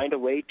feelings and find a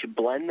way to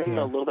blend them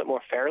a little bit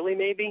more fairly,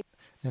 maybe.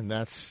 And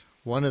that's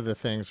one of the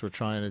things we're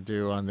trying to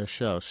do on this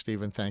show.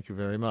 Stephen, thank you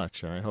very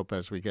much. And I hope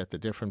as we get the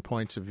different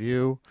points of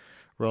view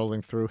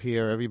rolling through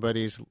here,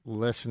 everybody's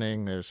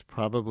listening. There's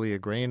probably a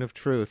grain of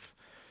truth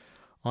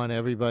on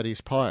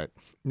everybody's part.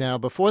 Now,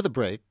 before the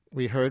break,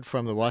 we heard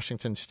from the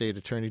Washington State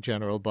Attorney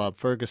General, Bob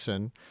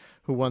Ferguson,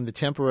 who won the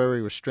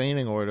temporary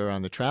restraining order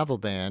on the travel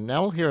ban.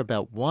 Now we'll hear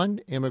about one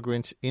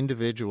immigrant's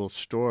individual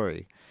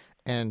story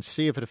and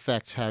see if it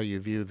affects how you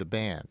view the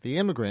ban. The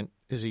immigrant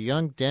is a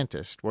young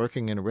dentist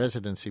working in a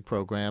residency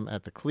program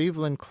at the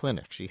Cleveland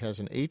Clinic. She has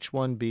an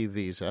H-1B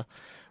visa,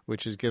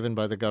 which is given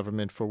by the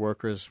government for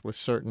workers with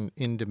certain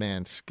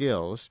in-demand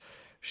skills.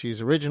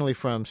 She's originally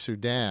from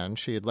Sudan.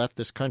 She had left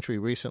this country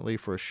recently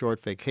for a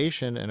short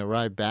vacation and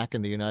arrived back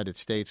in the United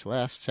States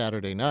last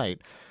Saturday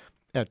night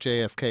at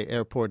JFK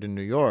Airport in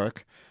New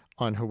York.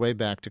 On her way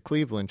back to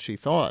Cleveland, she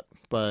thought.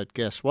 But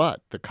guess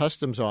what? The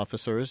customs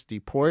officers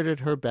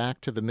deported her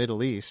back to the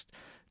Middle East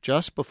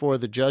just before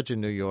the judge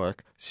in New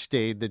York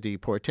stayed the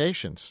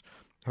deportations.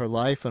 Her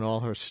life and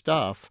all her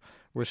stuff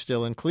were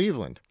still in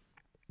Cleveland.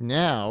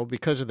 Now,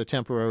 because of the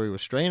temporary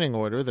restraining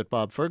order that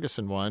Bob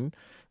Ferguson won,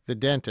 the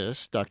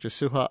dentist, Dr.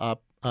 Suha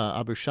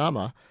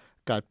Abushama,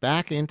 got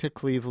back into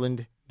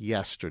Cleveland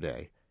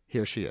yesterday.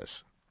 Here she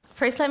is.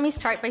 First, let me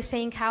start by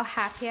saying how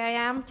happy I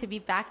am to be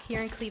back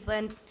here in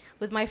Cleveland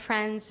with my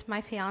friends, my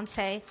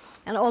fiancé,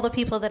 and all the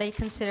people that I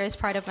consider as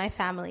part of my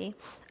family.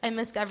 I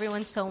missed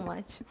everyone so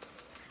much.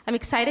 I'm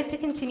excited to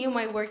continue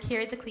my work here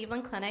at the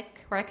Cleveland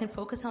Clinic, where I can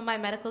focus on my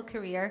medical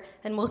career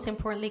and, most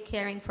importantly,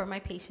 caring for my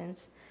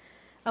patients.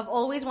 I've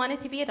always wanted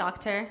to be a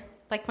doctor,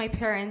 like my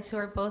parents, who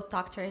are both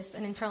doctors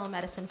and internal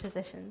medicine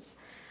physicians.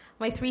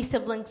 My 3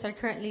 siblings are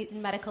currently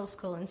in medical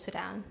school in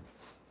Sudan.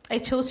 I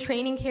chose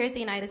training here at the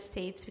United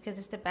States because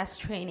it's the best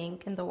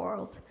training in the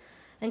world.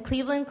 And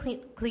Cleveland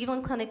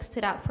Clinic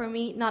stood out for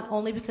me not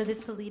only because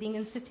it's a leading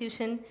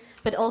institution,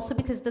 but also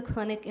because the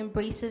clinic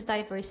embraces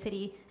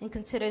diversity and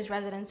considers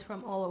residents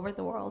from all over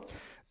the world.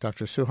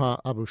 Dr.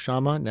 Suha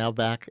Abushama, now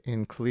back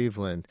in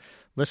Cleveland.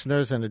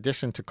 Listeners, in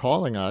addition to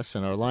calling us,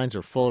 and our lines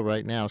are full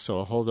right now, so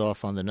I'll hold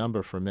off on the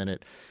number for a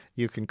minute,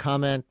 you can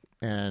comment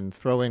and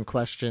throw in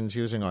questions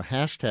using our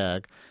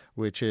hashtag,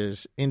 which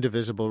is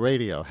Indivisible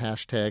Radio,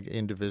 hashtag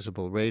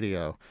Indivisible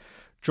Radio.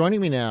 Joining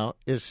me now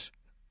is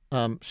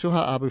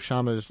Suha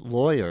Abushama's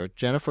lawyer,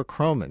 Jennifer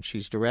Croman.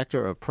 She's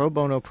director of pro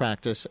bono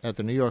practice at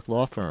the New York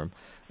law firm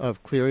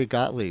of Cleary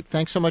Gottlieb.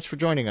 Thanks so much for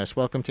joining us.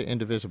 Welcome to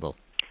Indivisible.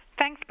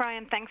 Thanks,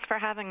 Brian. Thanks for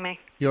having me.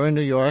 You're in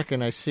New York,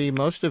 and I see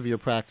most of your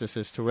practice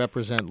is to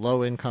represent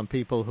low-income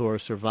people who are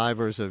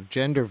survivors of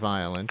gender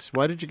violence.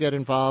 Why did you get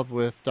involved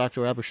with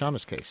Dr.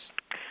 Abushama's case?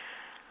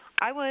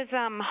 I was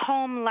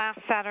home last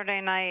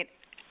Saturday night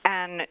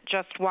and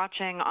just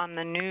watching on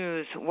the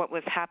news what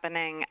was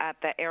happening at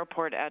the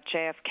airport, at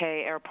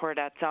JFK Airport,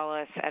 at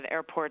Dulles, at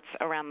airports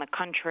around the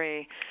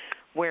country,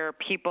 where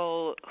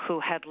people who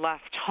had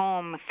left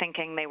home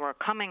thinking they were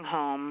coming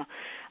home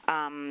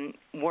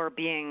were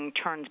being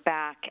turned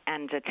back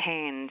and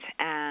detained.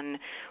 And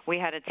we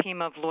had a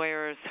team of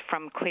lawyers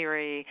from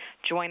Cleary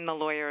join the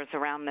lawyers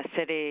around the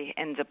city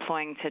in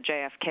deploying to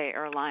JFK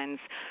Airlines,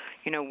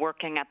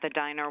 working at the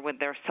diner with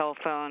their cell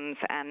phones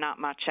and not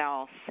much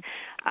else.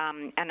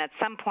 And at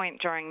some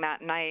point during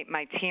that night,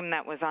 my team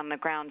that was on the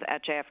ground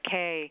at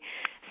JFK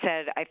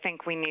said, I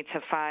think we need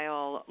to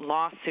file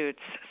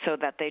lawsuits so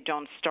that they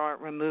don't start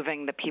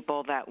removing the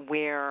people that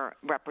we're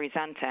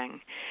representing.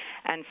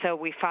 And so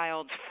we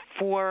filed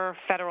 4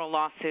 federal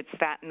lawsuits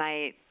that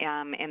night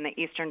in the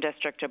Eastern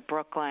District of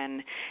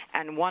Brooklyn,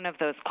 and one of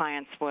those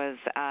clients was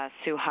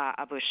Suha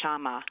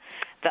Abushama.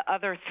 The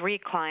other 3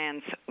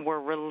 clients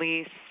were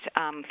released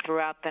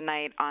throughout the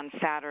night on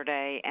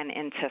Saturday and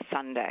into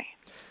Sunday.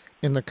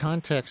 In the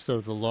context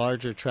of the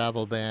larger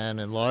travel ban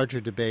and larger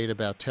debate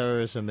about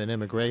terrorism and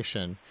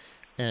immigration,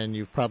 and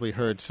you've probably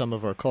heard some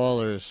of our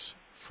callers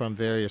from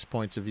various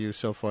points of view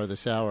so far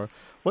this hour,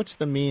 what's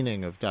the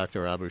meaning of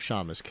Dr.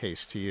 Abushama's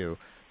case to you,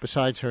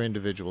 besides her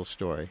individual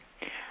story?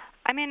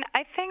 I mean,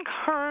 I think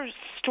her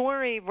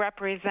story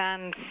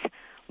represents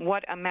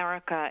what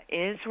America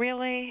is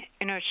really.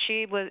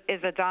 She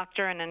is a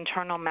doctor in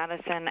internal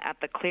medicine at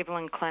the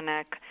Cleveland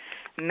Clinic,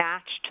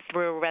 matched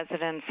through a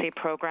residency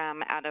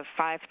program out of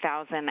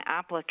 5,000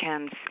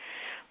 applicants,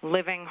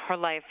 living her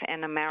life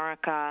in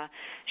America.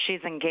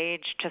 She's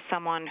engaged to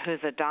someone who's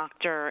a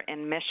doctor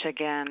in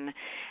Michigan,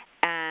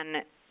 and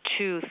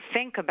to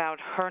think about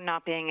her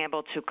not being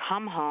able to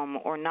come home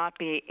or not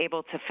be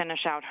able to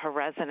finish out her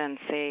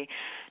residency,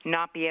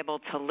 not be able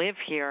to live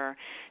here,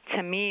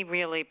 to me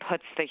really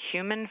puts the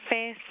human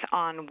face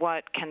on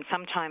what can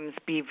sometimes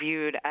be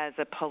viewed as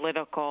a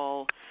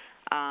political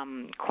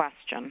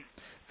question.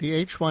 The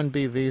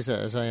H-1B visa,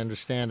 as I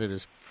understand it,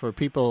 is for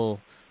people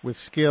with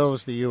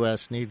skills the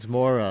U.S. needs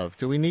more of.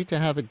 Do we need to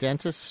have a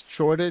dentist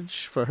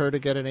shortage for her to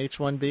get an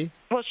H-1B?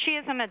 Well, she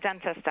isn't a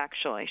dentist,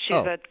 actually.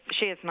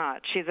 She is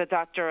not. She's a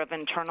doctor of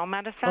internal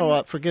medicine.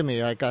 Oh, forgive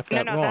me. I got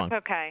that wrong. No, that's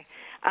okay.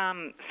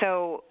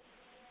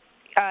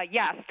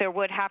 Yes, there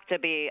would have to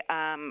be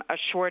a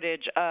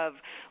shortage of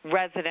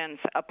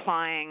residents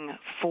applying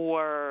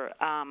for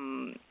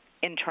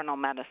internal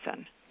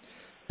medicine.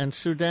 And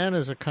Sudan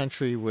is a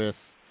country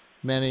with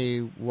many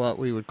what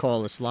we would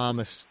call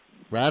Islamist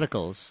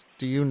radicals.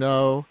 Do you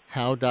know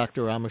how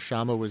Dr.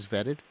 Amushama was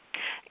vetted?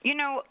 You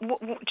know,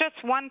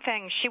 just one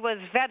thing. She was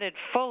vetted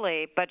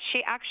fully, but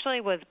she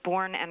actually was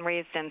born and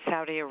raised in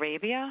Saudi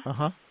Arabia.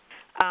 Uh-huh.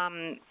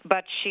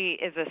 But she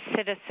is a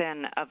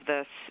citizen of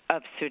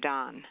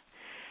Sudan.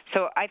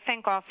 So I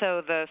think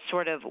also the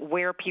sort of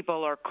where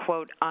people are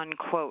quote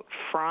unquote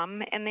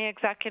from in the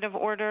executive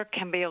order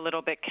can be a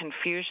little bit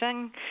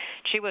confusing.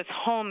 She was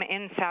home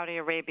in Saudi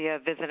Arabia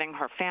visiting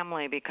her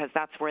family because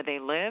that's where they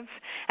live.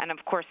 And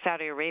of course,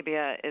 Saudi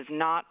Arabia is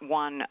not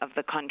one of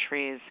the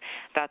countries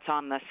that's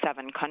on the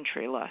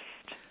 7-country list.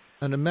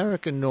 An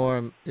American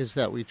norm is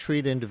that we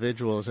treat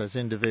individuals as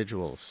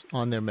individuals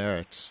on their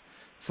merits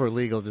for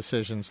legal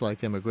decisions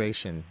like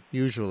immigration,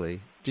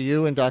 usually. Do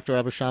you and Dr.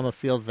 Abushama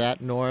feel that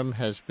norm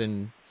has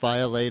been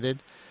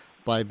violated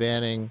by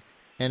banning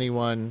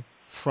anyone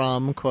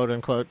from,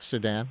 quote-unquote,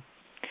 Sudan?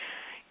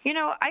 You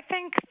know, I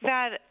think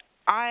that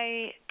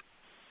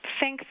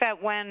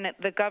when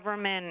the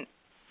government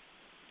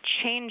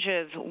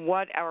changes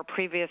what our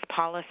previous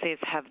policies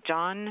have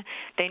done,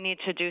 they need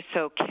to do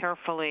so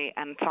carefully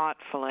and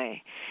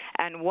thoughtfully.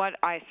 And what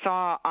I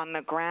saw on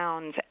the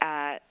ground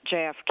at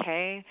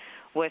JFK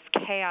was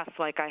chaos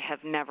like I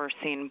have never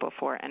seen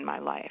before in my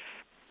life.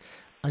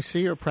 I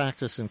see your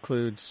practice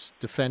includes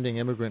defending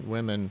immigrant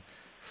women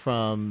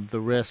from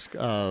the risk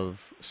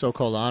of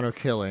so-called honor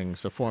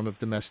killings, a form of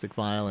domestic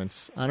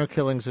violence. Honor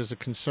killings is a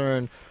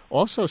concern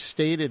also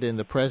stated in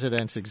the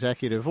president's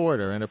executive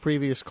order, and a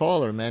previous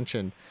caller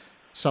mentioned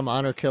some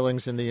honor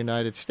killings in the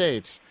United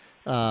States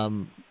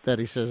that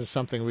he says is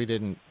something we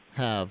didn't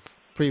have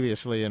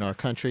previously in our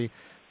country.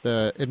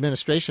 The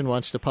administration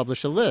wants to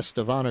publish a list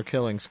of honor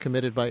killings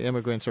committed by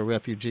immigrants or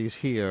refugees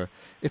here.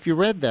 If you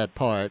read that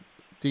part,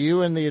 do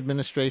you and the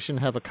administration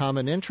have a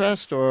common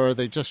interest, or are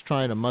they just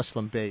trying to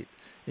Muslim bait,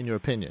 in your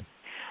opinion?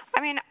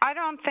 I mean, I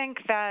don't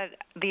think that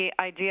the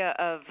idea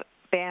of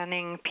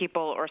banning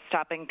people or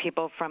stopping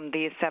people from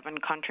these 7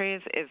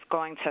 countries is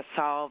going to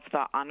solve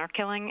the honor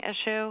killing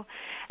issue.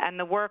 And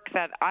the work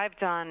that I've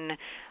done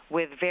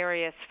with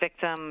various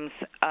victims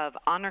of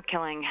honor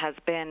killing has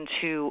been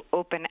to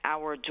open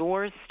our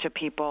doors to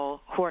people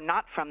who are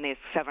not from these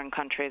 7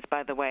 countries,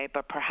 by the way,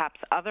 but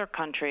perhaps other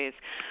countries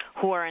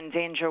who are in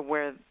danger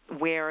where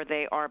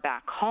they are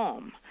back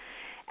home,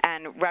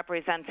 and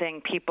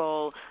representing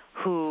people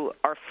who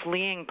are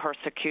fleeing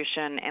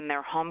persecution in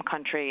their home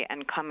country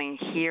and coming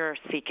here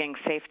seeking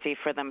safety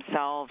for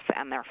themselves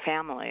and their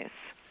families.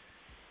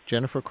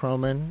 Jennifer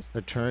Croman,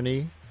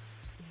 attorney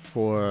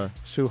for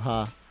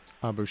Suha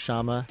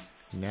Abushama,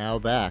 now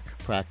back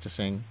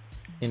practicing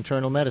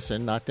internal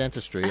medicine, not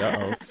dentistry.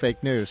 Uh-oh,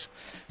 fake news.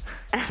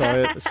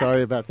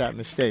 Sorry about that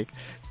mistake.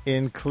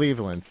 In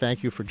Cleveland.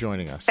 Thank you for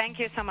joining us. Thank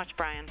you so much,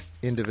 Brian.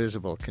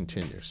 Indivisible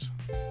continues.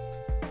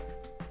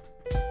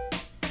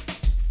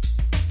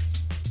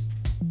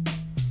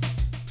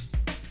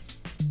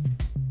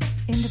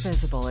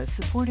 Indivisible is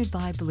supported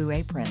by Blue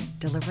Apron,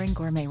 delivering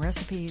gourmet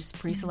recipes,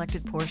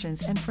 pre-selected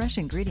portions, and fresh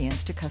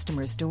ingredients to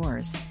customers'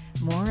 doors.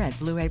 More at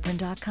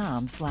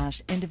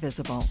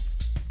blueapron.com/indivisible.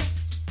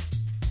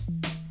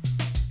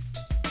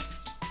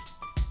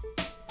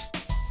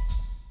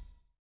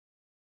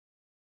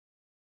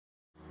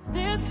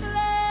 This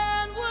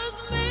land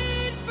was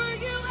made for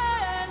you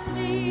and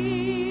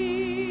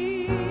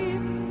me.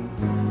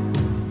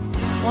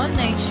 One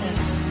nation,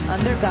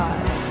 under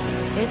God,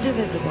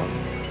 indivisible,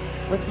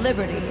 with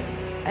liberty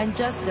and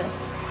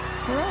justice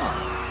for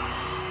all.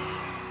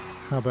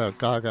 How about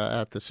Gaga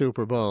at the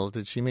Super Bowl?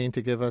 Did she mean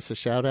to give us a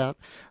shout-out?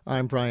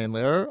 I'm Brian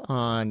Lehrer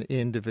on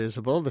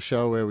Indivisible, the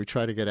show where we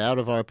try to get out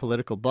of our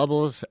political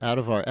bubbles, out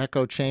of our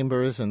echo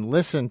chambers, and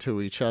listen to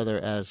each other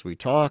as we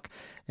talk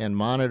and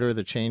monitor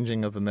the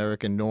changing of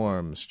American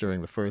norms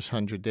during the first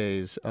 100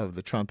 days of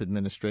the Trump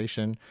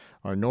administration.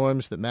 Our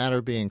norms that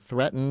matter being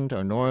threatened,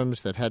 our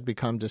norms that had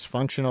become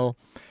dysfunctional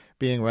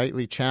being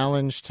rightly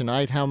challenged.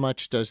 Tonight, how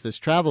much does this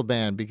travel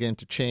ban begin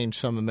to change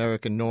some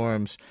American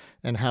norms,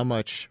 and how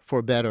much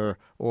for better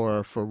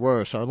or for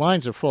worse? Our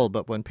lines are full,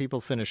 but when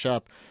people finish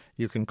up,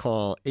 you can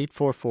call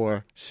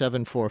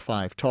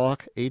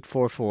 844-745-TALK,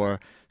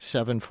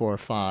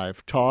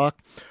 844-745-TALK,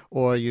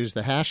 or use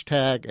the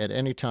hashtag at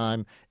any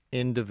time,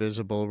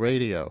 Indivisible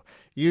Radio.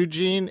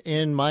 Eugene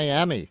in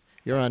Miami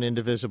You're on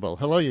Indivisible.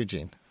 Hello,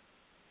 Eugene.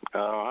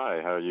 Oh,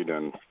 hi. How are you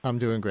doing? I'm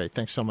doing great.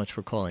 Thanks so much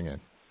for calling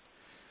in.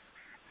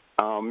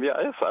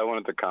 Yes, I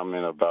wanted to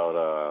comment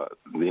about,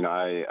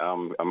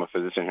 I'm a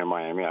physician here in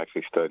Miami. I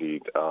actually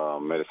studied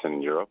medicine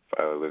in Europe.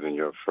 I lived in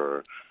Europe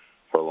for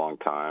a long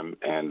time.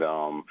 And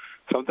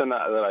something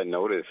that I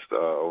noticed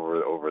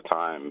over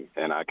time,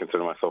 and I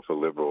consider myself a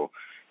liberal,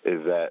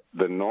 is that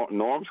the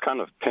norms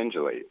kind of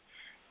pendulate.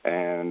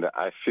 And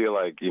I feel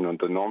like,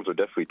 the norms are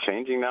definitely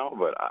changing now,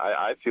 but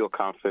I feel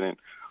confident,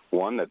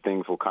 one, that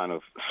things will kind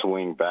of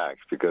swing back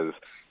because,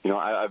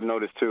 I've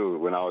noticed, too,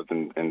 when I was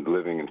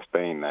living in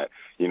Spain that,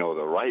 the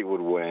right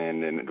would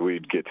win and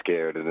we'd get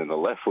scared and then the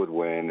left would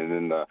win and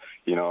then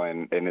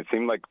and it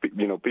seemed like,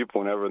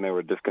 people, whenever they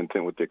were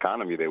discontent with the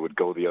economy, they would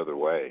go the other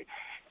way.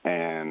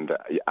 And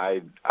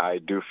I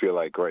do feel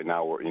like right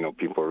now,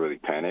 people are really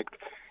panicked.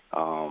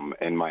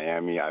 In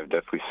Miami, I've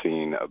definitely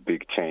seen a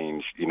big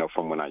change,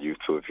 from when I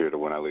used to live here to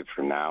when I live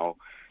here now.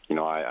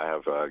 I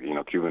have a,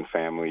 Cuban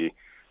family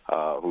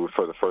who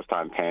for the first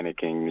time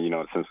panicking,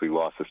 since we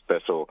lost a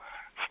special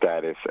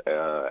status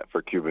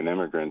for Cuban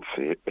immigrants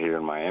here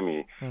in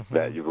Miami,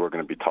 that we're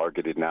going to be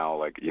targeted now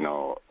like,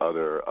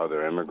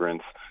 other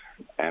immigrants.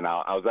 And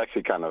I was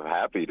actually kind of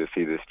happy to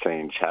see this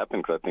change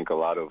happen because I think a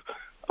lot of,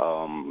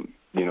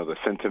 the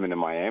sentiment in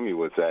Miami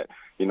was that,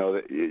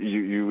 that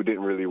you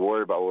didn't really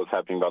worry about what was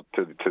happening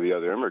to the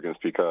other immigrants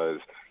because,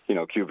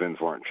 Cubans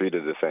weren't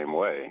treated the same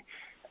way.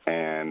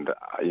 And,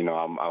 I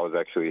was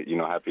actually,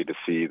 happy to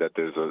see that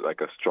there's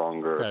a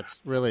stronger...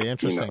 That's really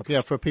interesting.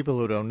 Yeah, for people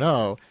who don't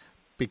know,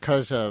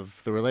 because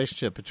of the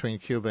relationship between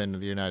Cuba and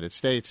the United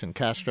States and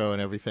Castro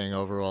and everything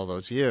over all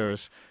those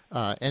years,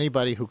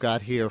 anybody who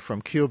got here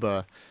from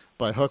Cuba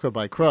by hook or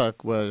by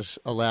crook was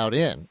allowed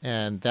in,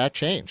 and that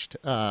changed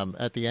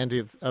at the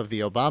end of the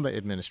Obama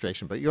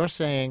administration. But you're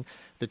saying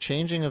the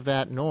changing of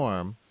that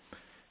norm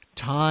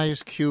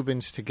ties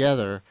Cubans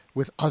together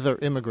with other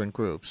immigrant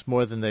groups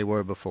more than they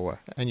were before,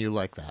 and you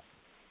like that?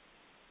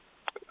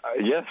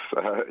 Yes.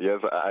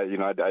 I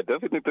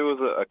definitely think there was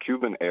a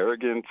Cuban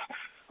arrogance.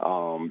 A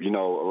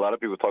lot of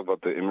people talk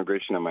about the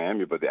immigration in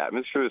Miami, but the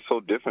atmosphere is so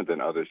different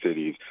than other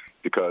cities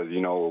because,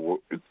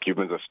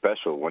 Cubans are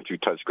special. Once you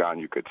touch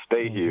ground, you could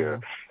stay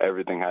here.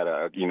 Everything had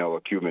a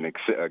Cuban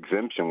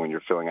exemption when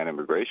you're filling out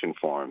immigration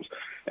forms.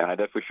 And I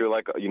definitely feel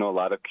like, a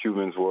lot of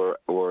Cubans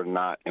were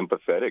not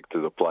empathetic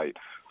to the plight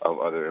of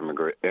other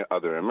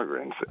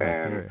immigrants.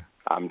 And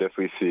I'm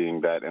definitely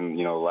seeing that in,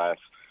 the last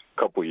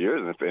couple of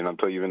years, and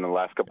until even the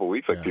last couple of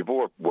weeks,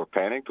 people were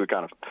panicked.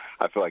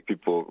 I feel like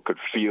people could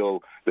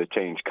feel the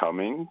change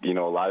coming. A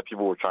lot of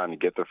people were trying to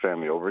get their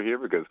family over here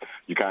because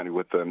you kind of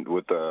with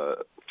the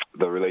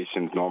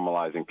relations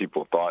normalizing,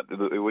 people thought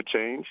it would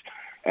change.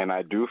 And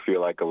I do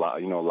feel like a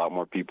lot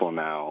more people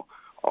now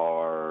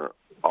are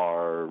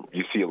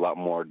you see a lot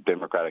more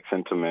democratic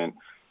sentiment.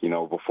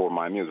 Before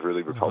Miami was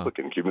really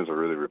Republican. Cubans were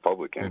really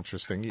Republican.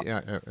 Interesting.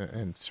 Yeah,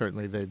 and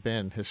certainly they've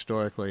been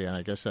historically, and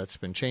I guess that's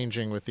been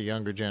changing with the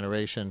younger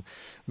generation,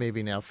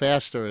 maybe now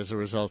faster as a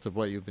result of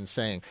what you've been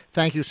saying.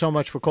 Thank you so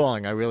much for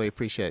calling. I really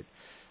appreciate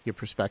your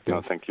perspective.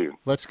 No, thank you.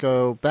 Let's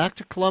go back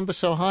to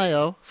Columbus,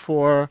 Ohio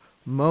for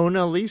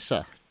Mona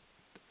Lisa.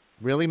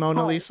 Really,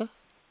 Mona Lisa?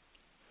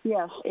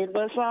 Yes, it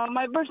was.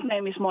 My birth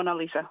name is Mona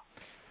Lisa.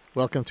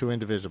 Welcome to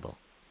Indivisible.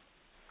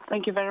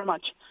 Thank you very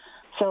much.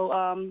 So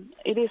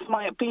it is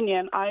my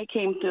opinion. I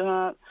came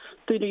to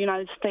the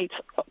United States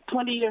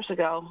 20 years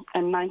ago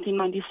in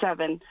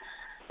 1997,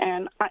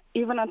 and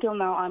even until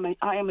now,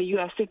 I am a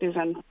U.S.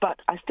 citizen, but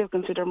I still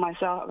consider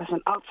myself as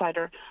an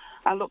outsider.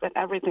 I look at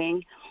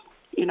everything,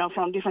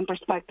 from different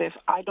perspectives.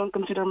 I don't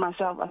consider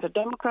myself as a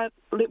Democrat,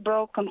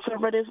 liberal,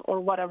 conservative,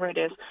 or whatever it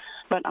is,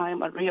 but I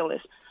am a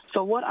realist.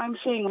 So what I'm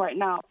saying right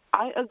now,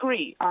 I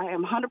agree. I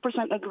am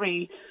 100%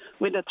 agree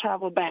with the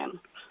travel ban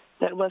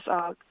that was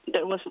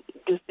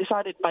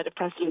decided by the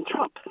President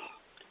Trump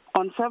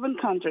on 7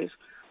 countries.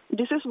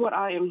 This is what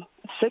I am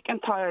sick and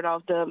tired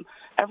of,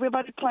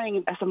 everybody playing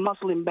it as a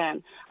Muslim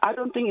ban. I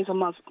don't think it's a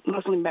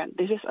Muslim ban.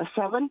 This is a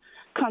 7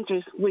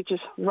 countries, which is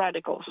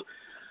radicals.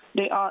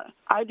 They are.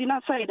 I did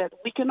not say that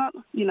we cannot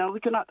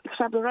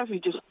accept the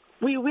refugees.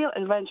 We will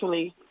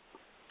eventually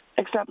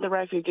accept the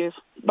refugees,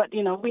 but,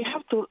 we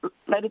have to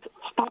let it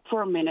stop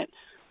for a minute.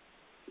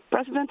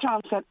 President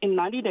Trump said in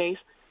 90 days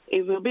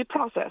it will be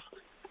processed.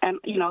 And,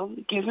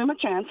 give him a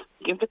chance,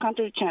 give the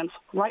country a chance.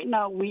 Right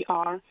now we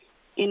are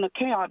in a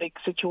chaotic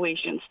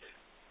situation,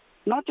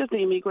 not just the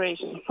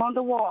immigration, from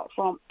the war,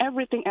 from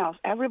everything else.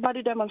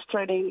 Everybody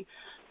demonstrating,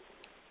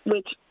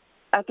 which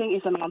I think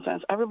is a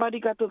nonsense. Everybody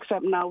got to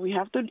accept now we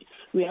have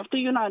to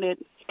unite it.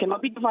 It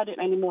cannot be divided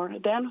anymore.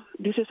 Then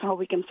this is how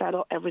we can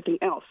settle everything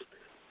else.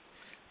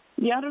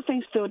 The other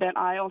things, too, that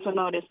I also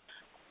noticed,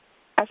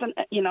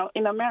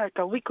 in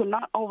America, we could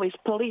not always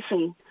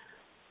policing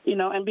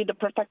and be the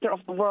protector of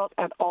the world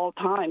at all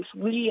times.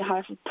 We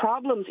have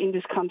problems in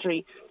this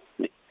country.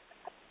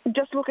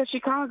 Just look at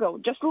Chicago.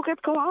 Just look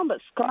at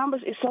Columbus.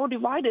 Columbus is so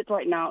divided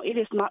right now. It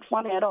is not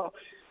funny at all.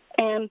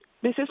 And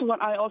this is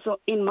what I also,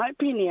 in my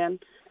opinion,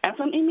 as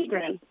an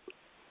immigrant,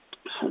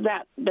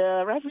 that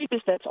the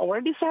refugees that's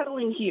already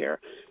settling here,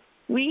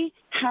 we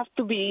have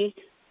to be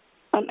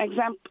an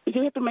example.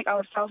 We have to make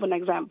ourselves an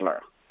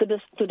exemplar to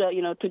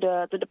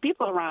the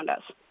people around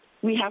us.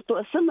 We have to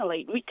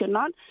assimilate. We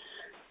cannot,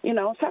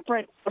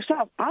 separate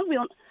ourselves.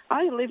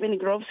 I live in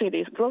Grove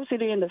City. Grove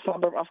City in the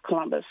suburb of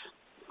Columbus.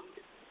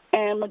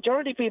 And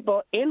majority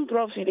people in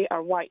Grove City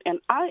are white. And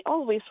I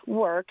always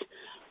work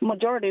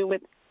majority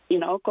with,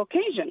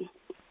 Caucasian.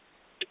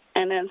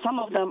 And then some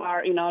of them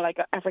are, like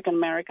African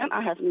American.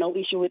 I have no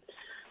issue with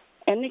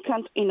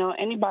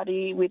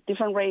anybody with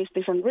different race,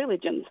 different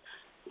religions.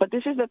 But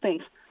this is the thing.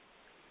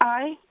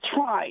 I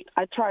tried,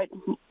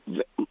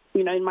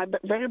 in my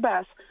very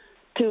best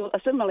to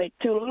assimilate,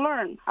 to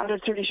learn other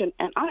tradition.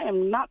 And I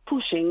am not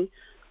pushing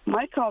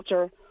my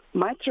culture,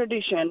 my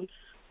tradition,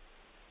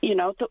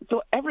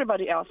 to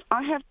everybody else.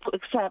 I have to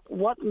accept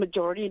what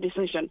majority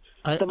decision.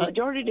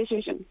 Majority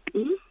decision.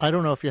 Mm-hmm. I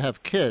don't know if you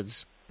have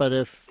kids, but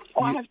if...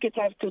 I have kids.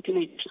 I have 2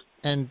 teenagers.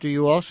 And do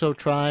you also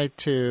try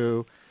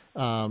to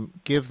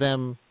give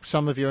them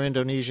some of your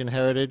Indonesian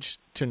heritage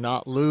to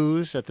not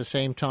lose at the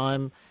same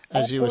time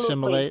as you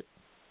assimilate?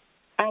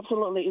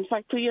 Absolutely. In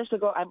fact, 2 years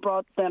ago, I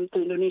brought them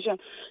to Indonesia,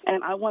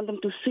 and I want them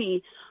to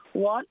see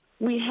what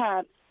we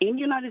had in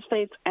the United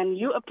States, and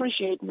you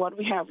appreciate what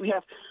we have. We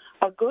have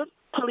a good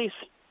police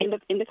in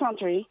the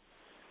country.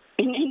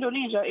 In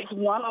Indonesia, it's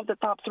one of the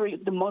top 3,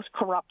 the most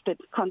corrupted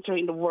country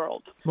in the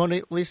world.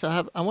 Mona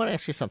Lisa, I want to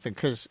ask you something,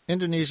 because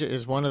Indonesia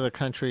is one of the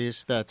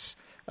countries that's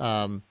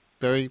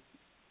very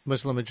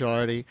Muslim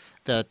majority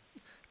that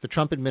the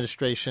Trump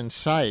administration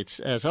cites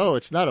as,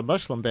 it's not a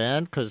Muslim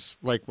ban because,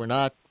 we're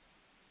not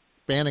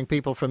banning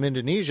people from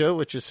Indonesia,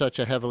 which is such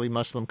a heavily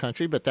Muslim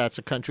country, but that's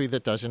a country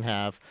that doesn't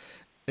have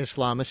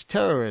Islamist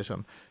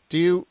terrorism.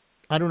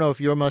 I don't know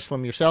if you're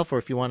Muslim yourself or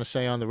if you want to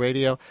say on the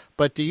radio,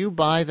 but do you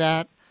buy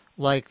that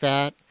like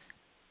that?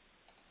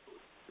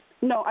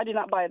 No, I did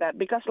not buy that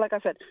because, like I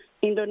said,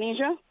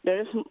 Indonesia,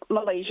 there is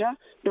Malaysia,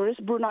 there is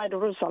Brunei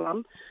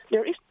Darussalam,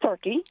 there is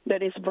Turkey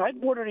that is right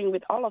bordering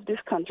with all of these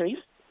countries,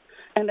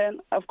 and then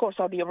of course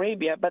Saudi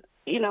Arabia. But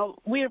we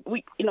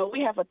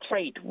have a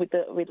trade with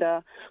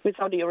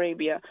Saudi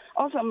Arabia.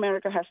 Also,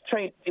 America has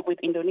trade with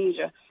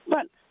Indonesia,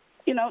 but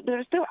there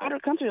are still other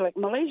countries like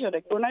Malaysia,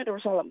 like Brunei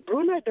Darussalam.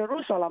 Brunei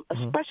Darussalam,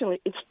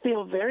 especially, it's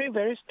still very,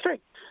 very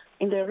strict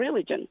in their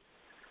religion.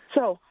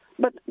 So,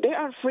 but they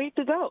are free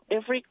to go.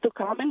 They're free to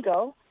come and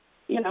go,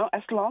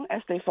 as long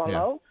as they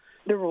follow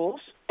the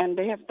rules and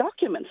they have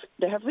documents.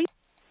 They have.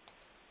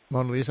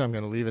 Mona Lisa, I'm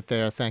going to leave it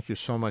there. Thank you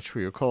so much for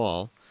your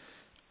call.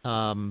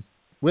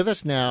 With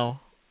us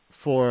now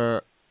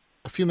for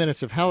a few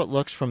minutes of how it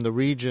looks from the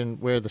region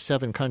where the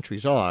 7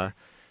 countries are.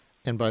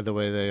 And by the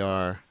way, they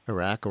are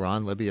Iraq,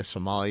 Iran, Libya,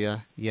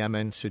 Somalia,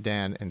 Yemen,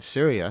 Sudan, and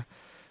Syria.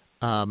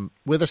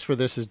 With us for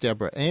this is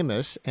Deborah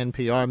Amos,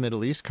 NPR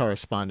Middle East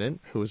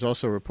correspondent, who has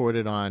also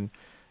reported on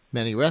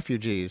many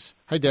refugees.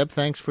 Hi, Deb.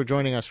 Thanks for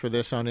joining us for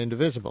this on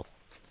Indivisible.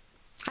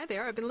 Hi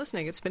there. I've been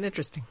listening. It's been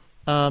interesting.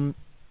 I'm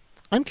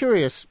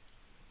curious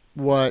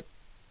what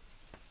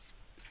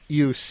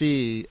you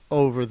see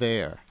over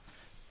there.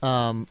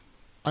 I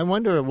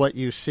wonder what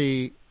you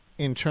see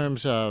in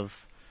terms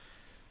of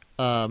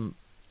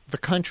the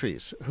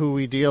countries who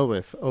we deal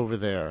with over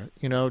there.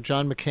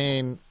 John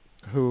McCain,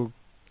 who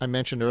I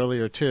mentioned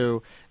earlier,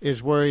 too,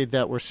 is worried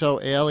that we're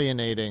so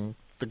alienating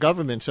the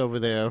governments over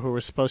there who we're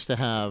supposed to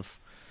have,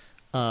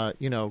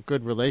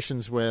 good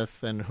relations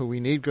with and who we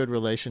need good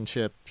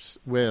relationships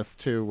with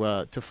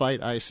to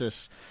fight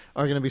ISIS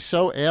are going to be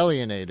so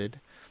alienated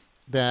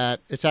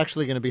that it's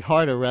actually going to be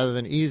harder rather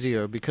than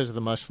easier because of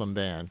the Muslim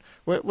ban.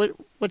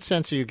 What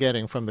sense are you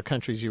getting from the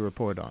countries you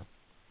report on?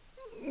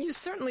 You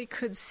certainly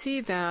could see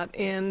that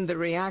in the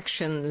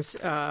reactions,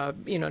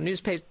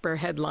 newspaper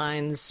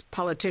headlines,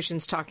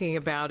 politicians talking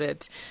about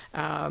it.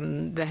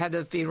 The head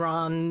of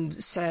Iran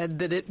said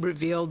that it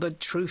revealed the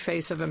true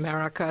face of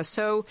America.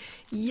 So,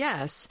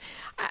 yes.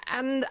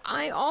 And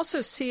I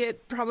also see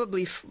it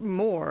probably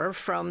more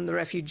from the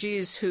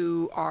refugees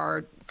who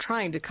are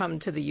trying to come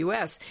to the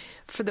U.S.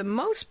 For the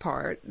most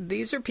part,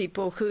 these are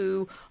people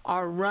who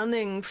are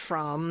running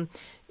from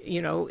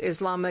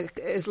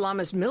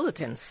Islamist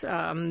militants.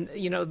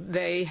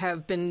 They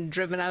have been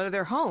driven out of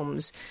their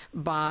homes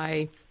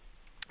by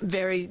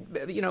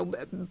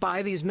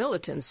by these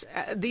militants.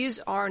 These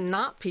are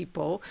not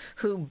people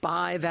who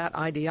buy that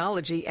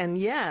ideology, and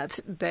yet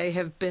they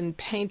have been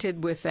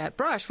painted with that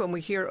brush when we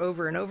hear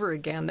over and over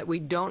again that we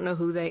don't know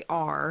who they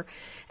are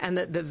and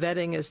that the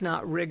vetting is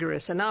not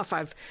rigorous enough.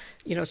 I've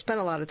spent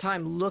a lot of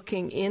time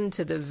looking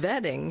into the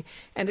vetting,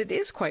 and it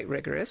is quite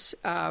rigorous,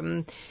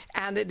 and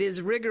it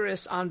is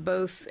rigorous on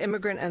both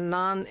immigrant and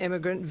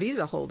non-immigrant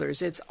visa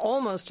holders. It's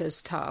almost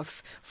as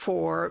tough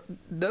for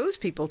those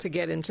people to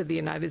get into the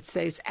United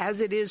States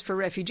as it is for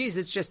refugees.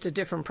 It's just a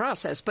different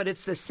process, but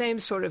it's the same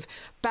sort of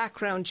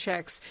background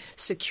checks,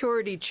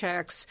 security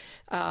checks,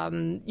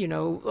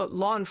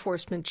 law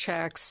enforcement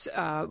checks,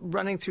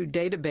 running through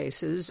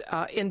databases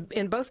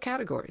in both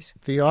categories.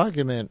 The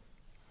argument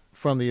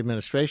from the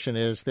administration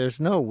is there's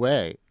no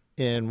way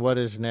in what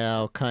is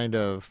now kind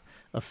of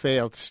a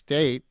failed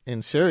state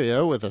in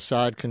Syria with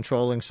Assad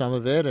controlling some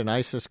of it and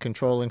ISIS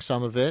controlling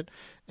some of it,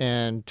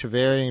 and to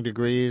varying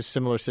degrees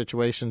similar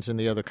situations in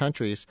the other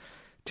countries.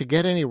 To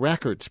get any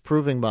records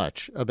proving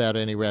much about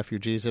any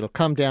refugees, it'll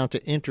come down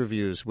to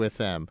interviews with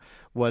them,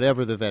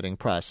 whatever the vetting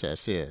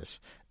process is.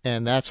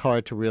 And that's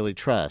hard to really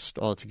trust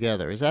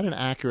altogether. Is that an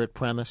accurate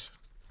premise?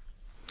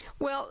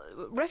 Well,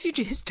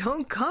 refugees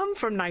don't come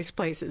from nice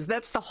places.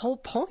 That's the whole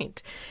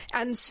point.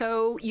 And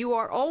so you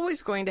are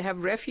always going to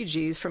have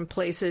refugees from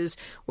places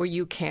where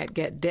you can't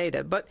get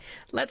data. But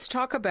let's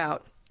talk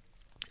about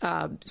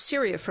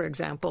Syria, for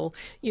example.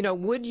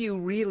 Would you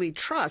really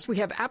trust? We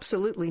have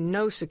absolutely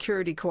no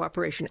security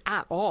cooperation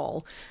at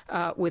all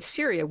with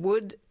Syria.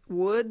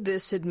 Would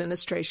this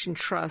administration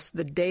trust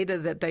the data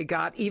that they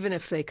got, even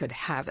if they could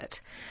have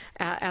it?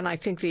 And I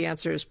think the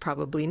answer is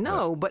probably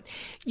no. But,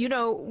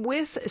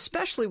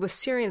 especially with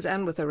Syrians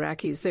and with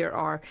Iraqis, there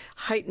are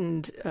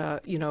heightened,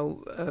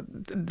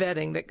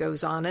 vetting that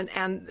goes on.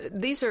 And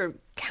these are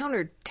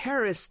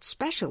counter-terrorist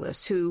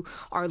specialists who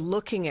are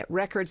looking at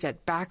records,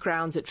 at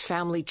backgrounds, at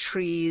family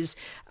trees,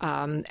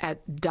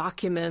 at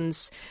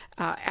documents.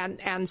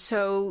 And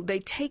so they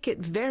take it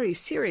very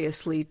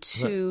seriously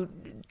to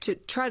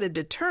try to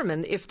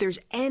determine if there's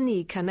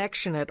any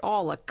connection at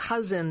all, a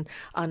cousin,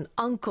 an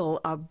uncle,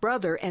 a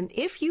brother. And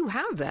if you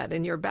have that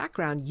in your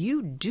background,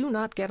 you do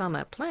not get on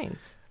that plane.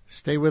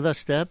 Stay with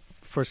us, Deb,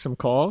 for some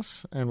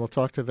calls, and we'll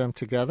talk to them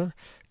together.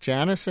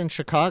 Janice in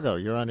Chicago,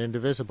 you're on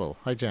Indivisible.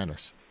 Hi,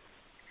 Janice.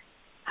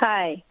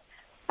 Hi.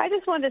 I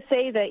just wanted to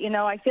say that,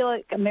 I feel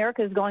like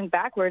America is going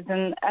backwards.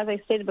 And as I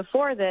stated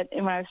before, that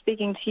when I was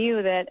speaking to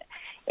you, that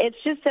it's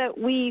just that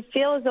we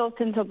feel as though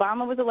since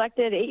Obama was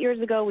elected 8 years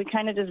ago, we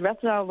kind of just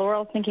rested on our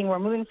laurels thinking we're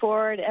moving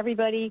forward.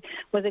 Everybody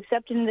was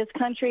accepted in this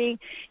country.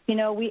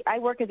 I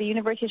work at the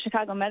University of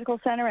Chicago Medical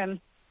Center, and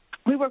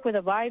we work with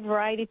a wide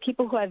variety of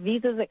people who have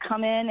visas that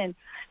come in, and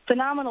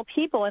phenomenal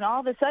people. And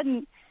all of a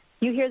sudden,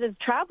 you hear this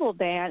travel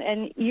ban,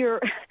 and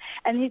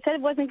he said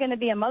it wasn't going to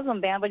be a Muslim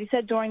ban, but he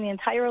said during the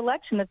entire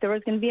election that there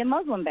was going to be a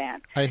Muslim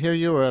ban. I hear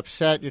you were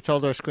upset. You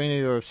told our screener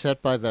you were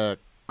upset by the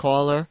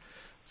caller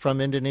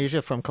from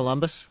Indonesia, from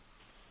Columbus.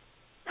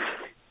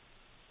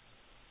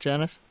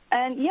 Janice?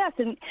 And yes,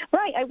 and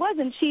right, I was.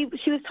 And she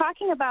was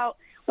talking about,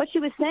 what she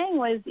was saying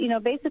was,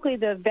 basically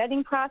the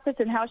vetting process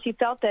and how she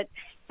felt that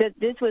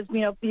this was,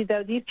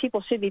 these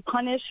people should be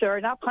punished,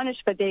 or not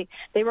punished, but they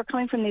were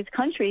coming from these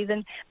countries,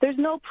 and there's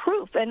no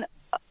proof. And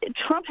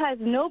Trump has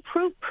no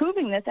proof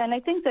proving this, and I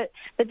think that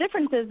the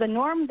difference is the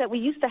norm that we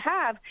used to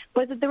have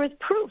was that there was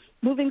proof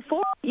moving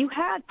forward. You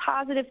had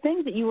positive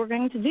things that you were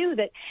going to do,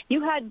 that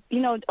you had,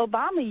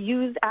 Obama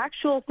used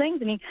actual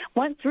things, and he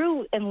went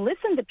through and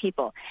listened to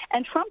people.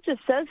 And Trump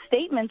just says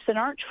statements that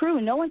aren't true.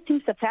 No one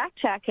seems to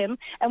fact-check him,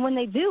 and when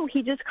they do,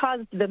 he just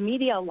calls the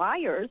media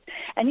liars.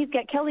 And he's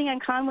got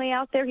Kellyanne Conway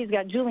out there. He's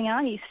got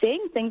Giuliani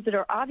saying things that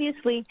are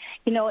obviously,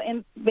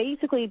 and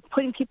basically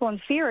putting people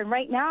in fear. And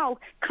right now,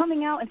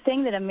 coming out and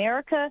saying that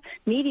America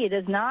media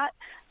does not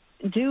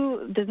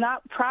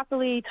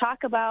properly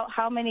talk about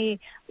how many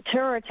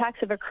terror attacks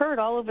have occurred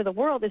all over the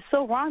world is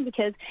so wrong,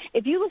 because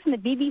if you listen to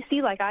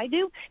BBC like I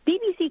do,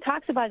 BBC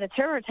talks about a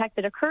terror attack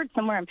that occurred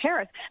somewhere in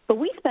Paris, but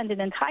we spend an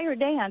entire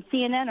day on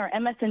CNN or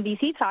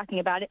MSNBC talking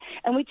about it,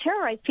 and we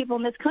terrorize people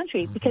in this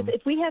country, because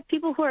if we have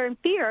people who are in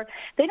fear,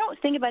 they don't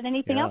think about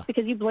anything else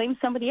because you blame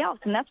somebody else,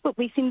 and that's what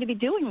we seem to be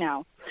doing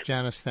now.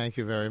 Janice, thank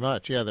you very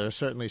much. Yeah, there are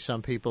certainly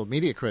some people,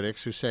 media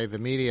critics, who say the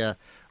media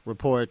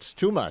reports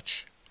too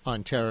much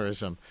on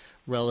terrorism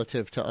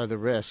relative to other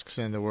risks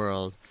in the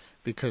world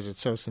because it's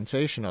so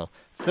sensational.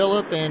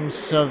 Philip in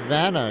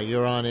Savannah,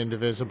 you're on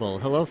Indivisible.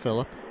 Hello,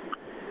 Philip.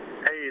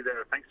 Hey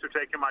there. Thanks for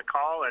taking my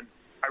call, and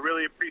I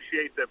really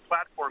appreciate the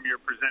platform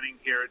you're presenting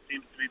here. It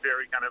seems to be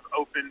very kind of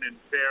open and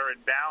fair and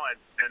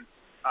balanced, and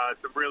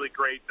some really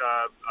great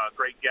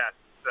guests,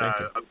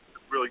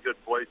 really good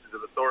voices of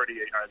authority,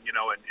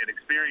 and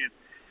experience.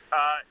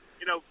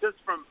 Just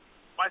from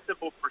my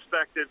simple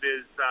perspective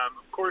is,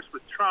 of course,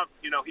 with Trump,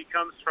 he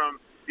comes from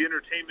the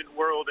entertainment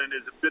world and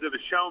is a bit of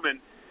a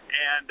showman.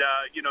 And,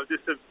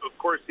 this, of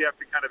course, you have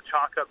to kind of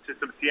chalk up to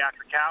some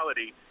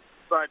theatricality.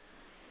 But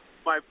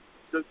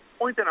the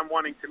point that I'm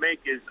wanting to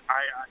make is,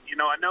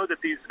 I know that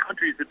these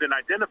countries have been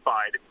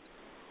identified.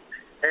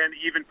 And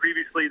even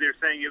previously, they're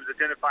saying it was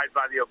identified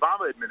by the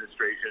Obama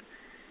administration.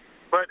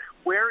 But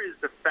where is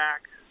the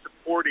fact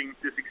supporting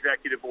this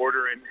executive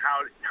order, and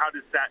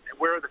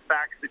where are the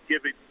facts that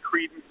give it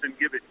credence and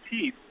give it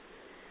teeth?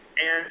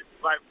 And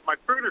my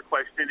further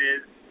question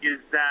is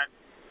that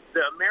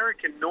the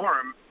American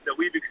norm that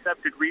we've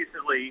accepted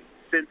recently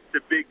since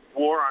the big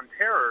war on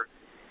terror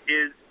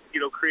is,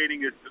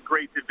 creating a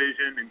great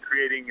division and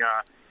creating,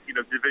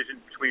 division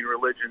between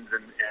religions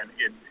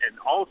and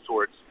all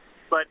sorts.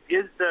 But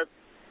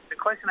the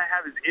question I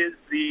have is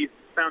the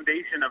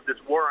foundation of this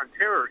war on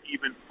terror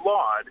even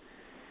flawed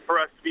for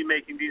us to be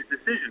making these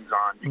decisions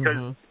on?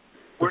 Because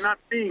we're not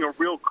seeing a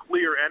real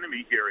clear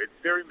enemy here. It's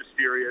very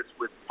mysterious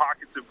with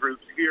pockets of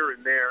groups here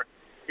and there,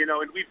 and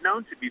we've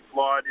known to be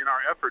flawed in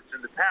our efforts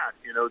in the past.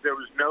 There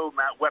was no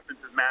weapons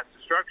of mass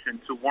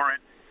destruction to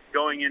warrant,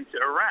 going into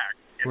Iraq.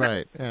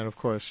 Right, and of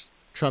course,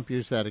 Trump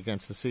used that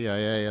against the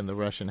CIA and the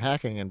Russian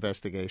hacking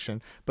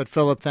investigation. But,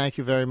 Philip, thank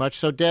you very much.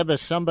 So, Deb,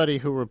 as somebody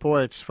who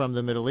reports from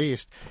the Middle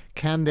East,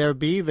 can there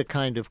be the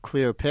kind of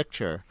clear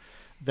picture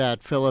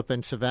that Philip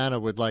and Savannah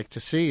would like to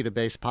see to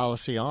base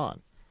policy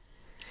on?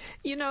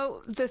 You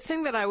know, the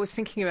thing that I was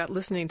thinking about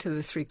listening to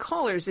the three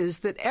callers is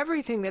that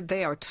everything that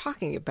they are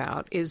talking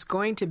about is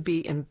going to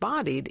be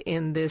embodied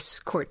in this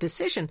court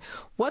decision.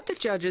 What the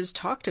judges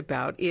talked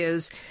about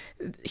is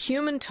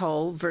human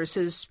toll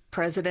versus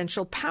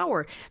presidential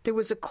power. There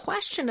was a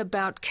question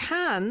about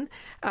can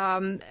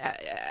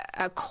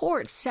a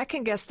court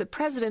second-guess the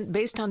president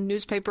based on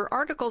newspaper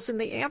articles, and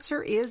the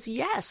answer is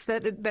yes.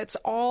 That's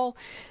all.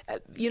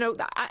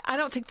 I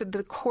don't think that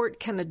the court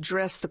can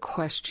address the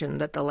question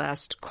that the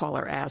last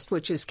caller asked,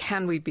 which is,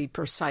 can we be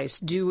precise?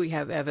 Do we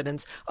have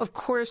evidence? Of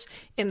course,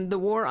 in the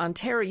war on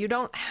terror, you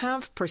don't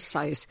have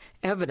precise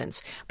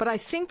evidence. But I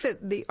think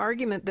that the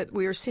argument that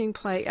we are seeing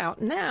play out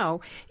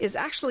now is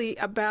actually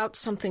about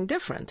something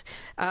different.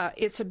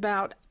 It's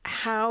about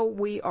how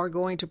we are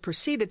going to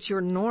proceed. It's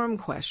your norm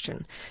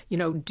question.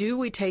 Do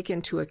we take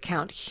into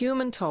account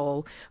human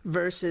toll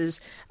versus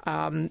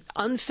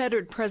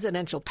unfettered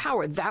presidential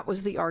power? That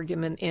was the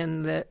argument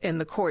in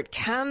the court.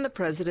 Can the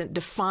president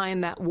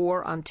define that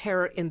war on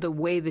terror in the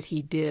way that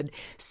he did?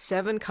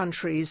 7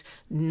 countries,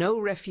 no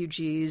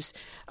refugees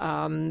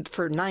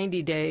for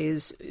 90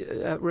 days,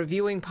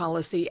 reviewing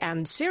policy,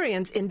 and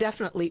Syrians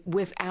indefinitely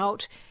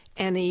without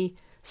any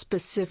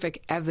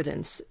specific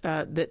evidence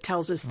that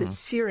tells us that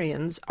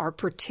Syrians are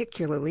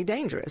particularly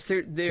dangerous.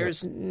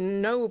 There's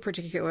no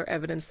particular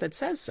evidence that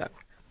says so.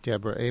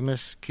 Deborah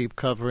Amos, keep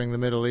covering the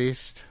Middle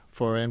East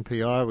for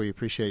NPR. We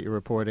appreciate your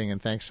reporting,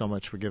 and thanks so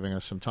much for giving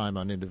us some time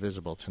on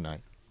Indivisible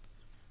tonight.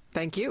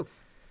 Thank you.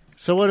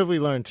 So what have we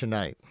learned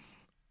tonight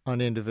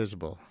on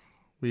Indivisible?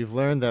 We've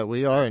learned that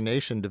we are a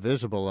nation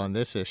divisible on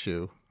this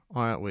issue,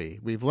 aren't we?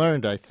 We've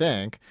learned, I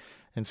think,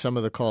 and some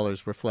of the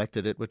callers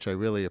reflected it, which I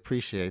really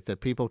appreciate, that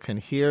people can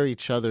hear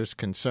each other's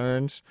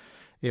concerns,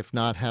 if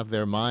not have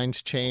their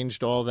minds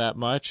changed all that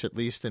much, at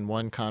least in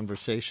one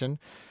conversation.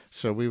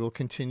 So we will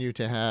continue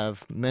to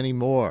have many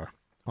more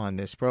on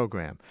this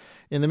program.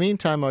 In the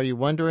meantime, are you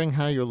wondering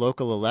how your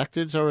local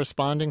electeds are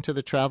responding to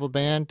the travel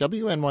ban?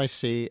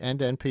 WNYC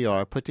and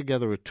NPR put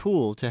together a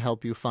tool to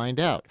help you find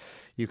out.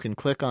 You can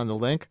click on the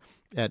link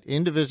at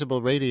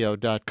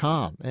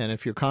indivisibleradio.com. And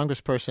if your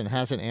congressperson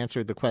hasn't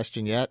answered the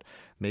question yet,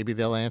 maybe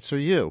they'll answer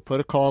you. Put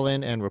a call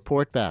in and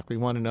report back. We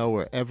want to know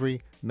where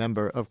every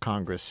member of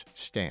Congress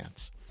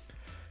stands.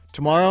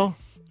 Tomorrow,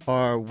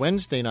 our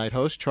Wednesday night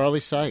host, Charlie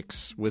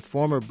Sykes, with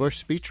former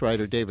Bush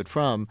speechwriter David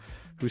Frum,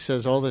 who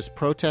says all this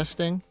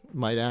protesting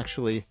might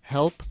actually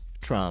help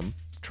Trump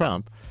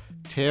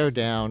tear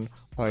down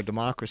our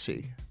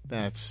democracy.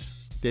 That's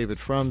David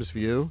Frum's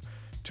view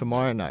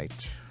tomorrow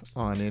night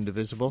on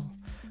Indivisible.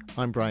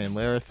 I'm Brian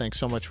Lehrer. Thanks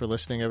so much for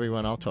listening,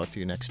 everyone. I'll talk to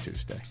you next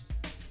Tuesday.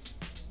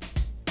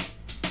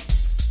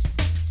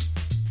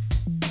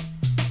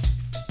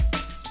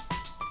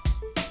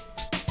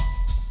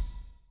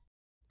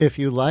 If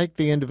you like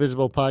the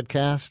Indivisible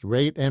podcast,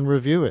 rate and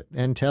review it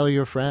and tell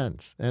your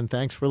friends. And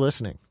thanks for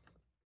listening.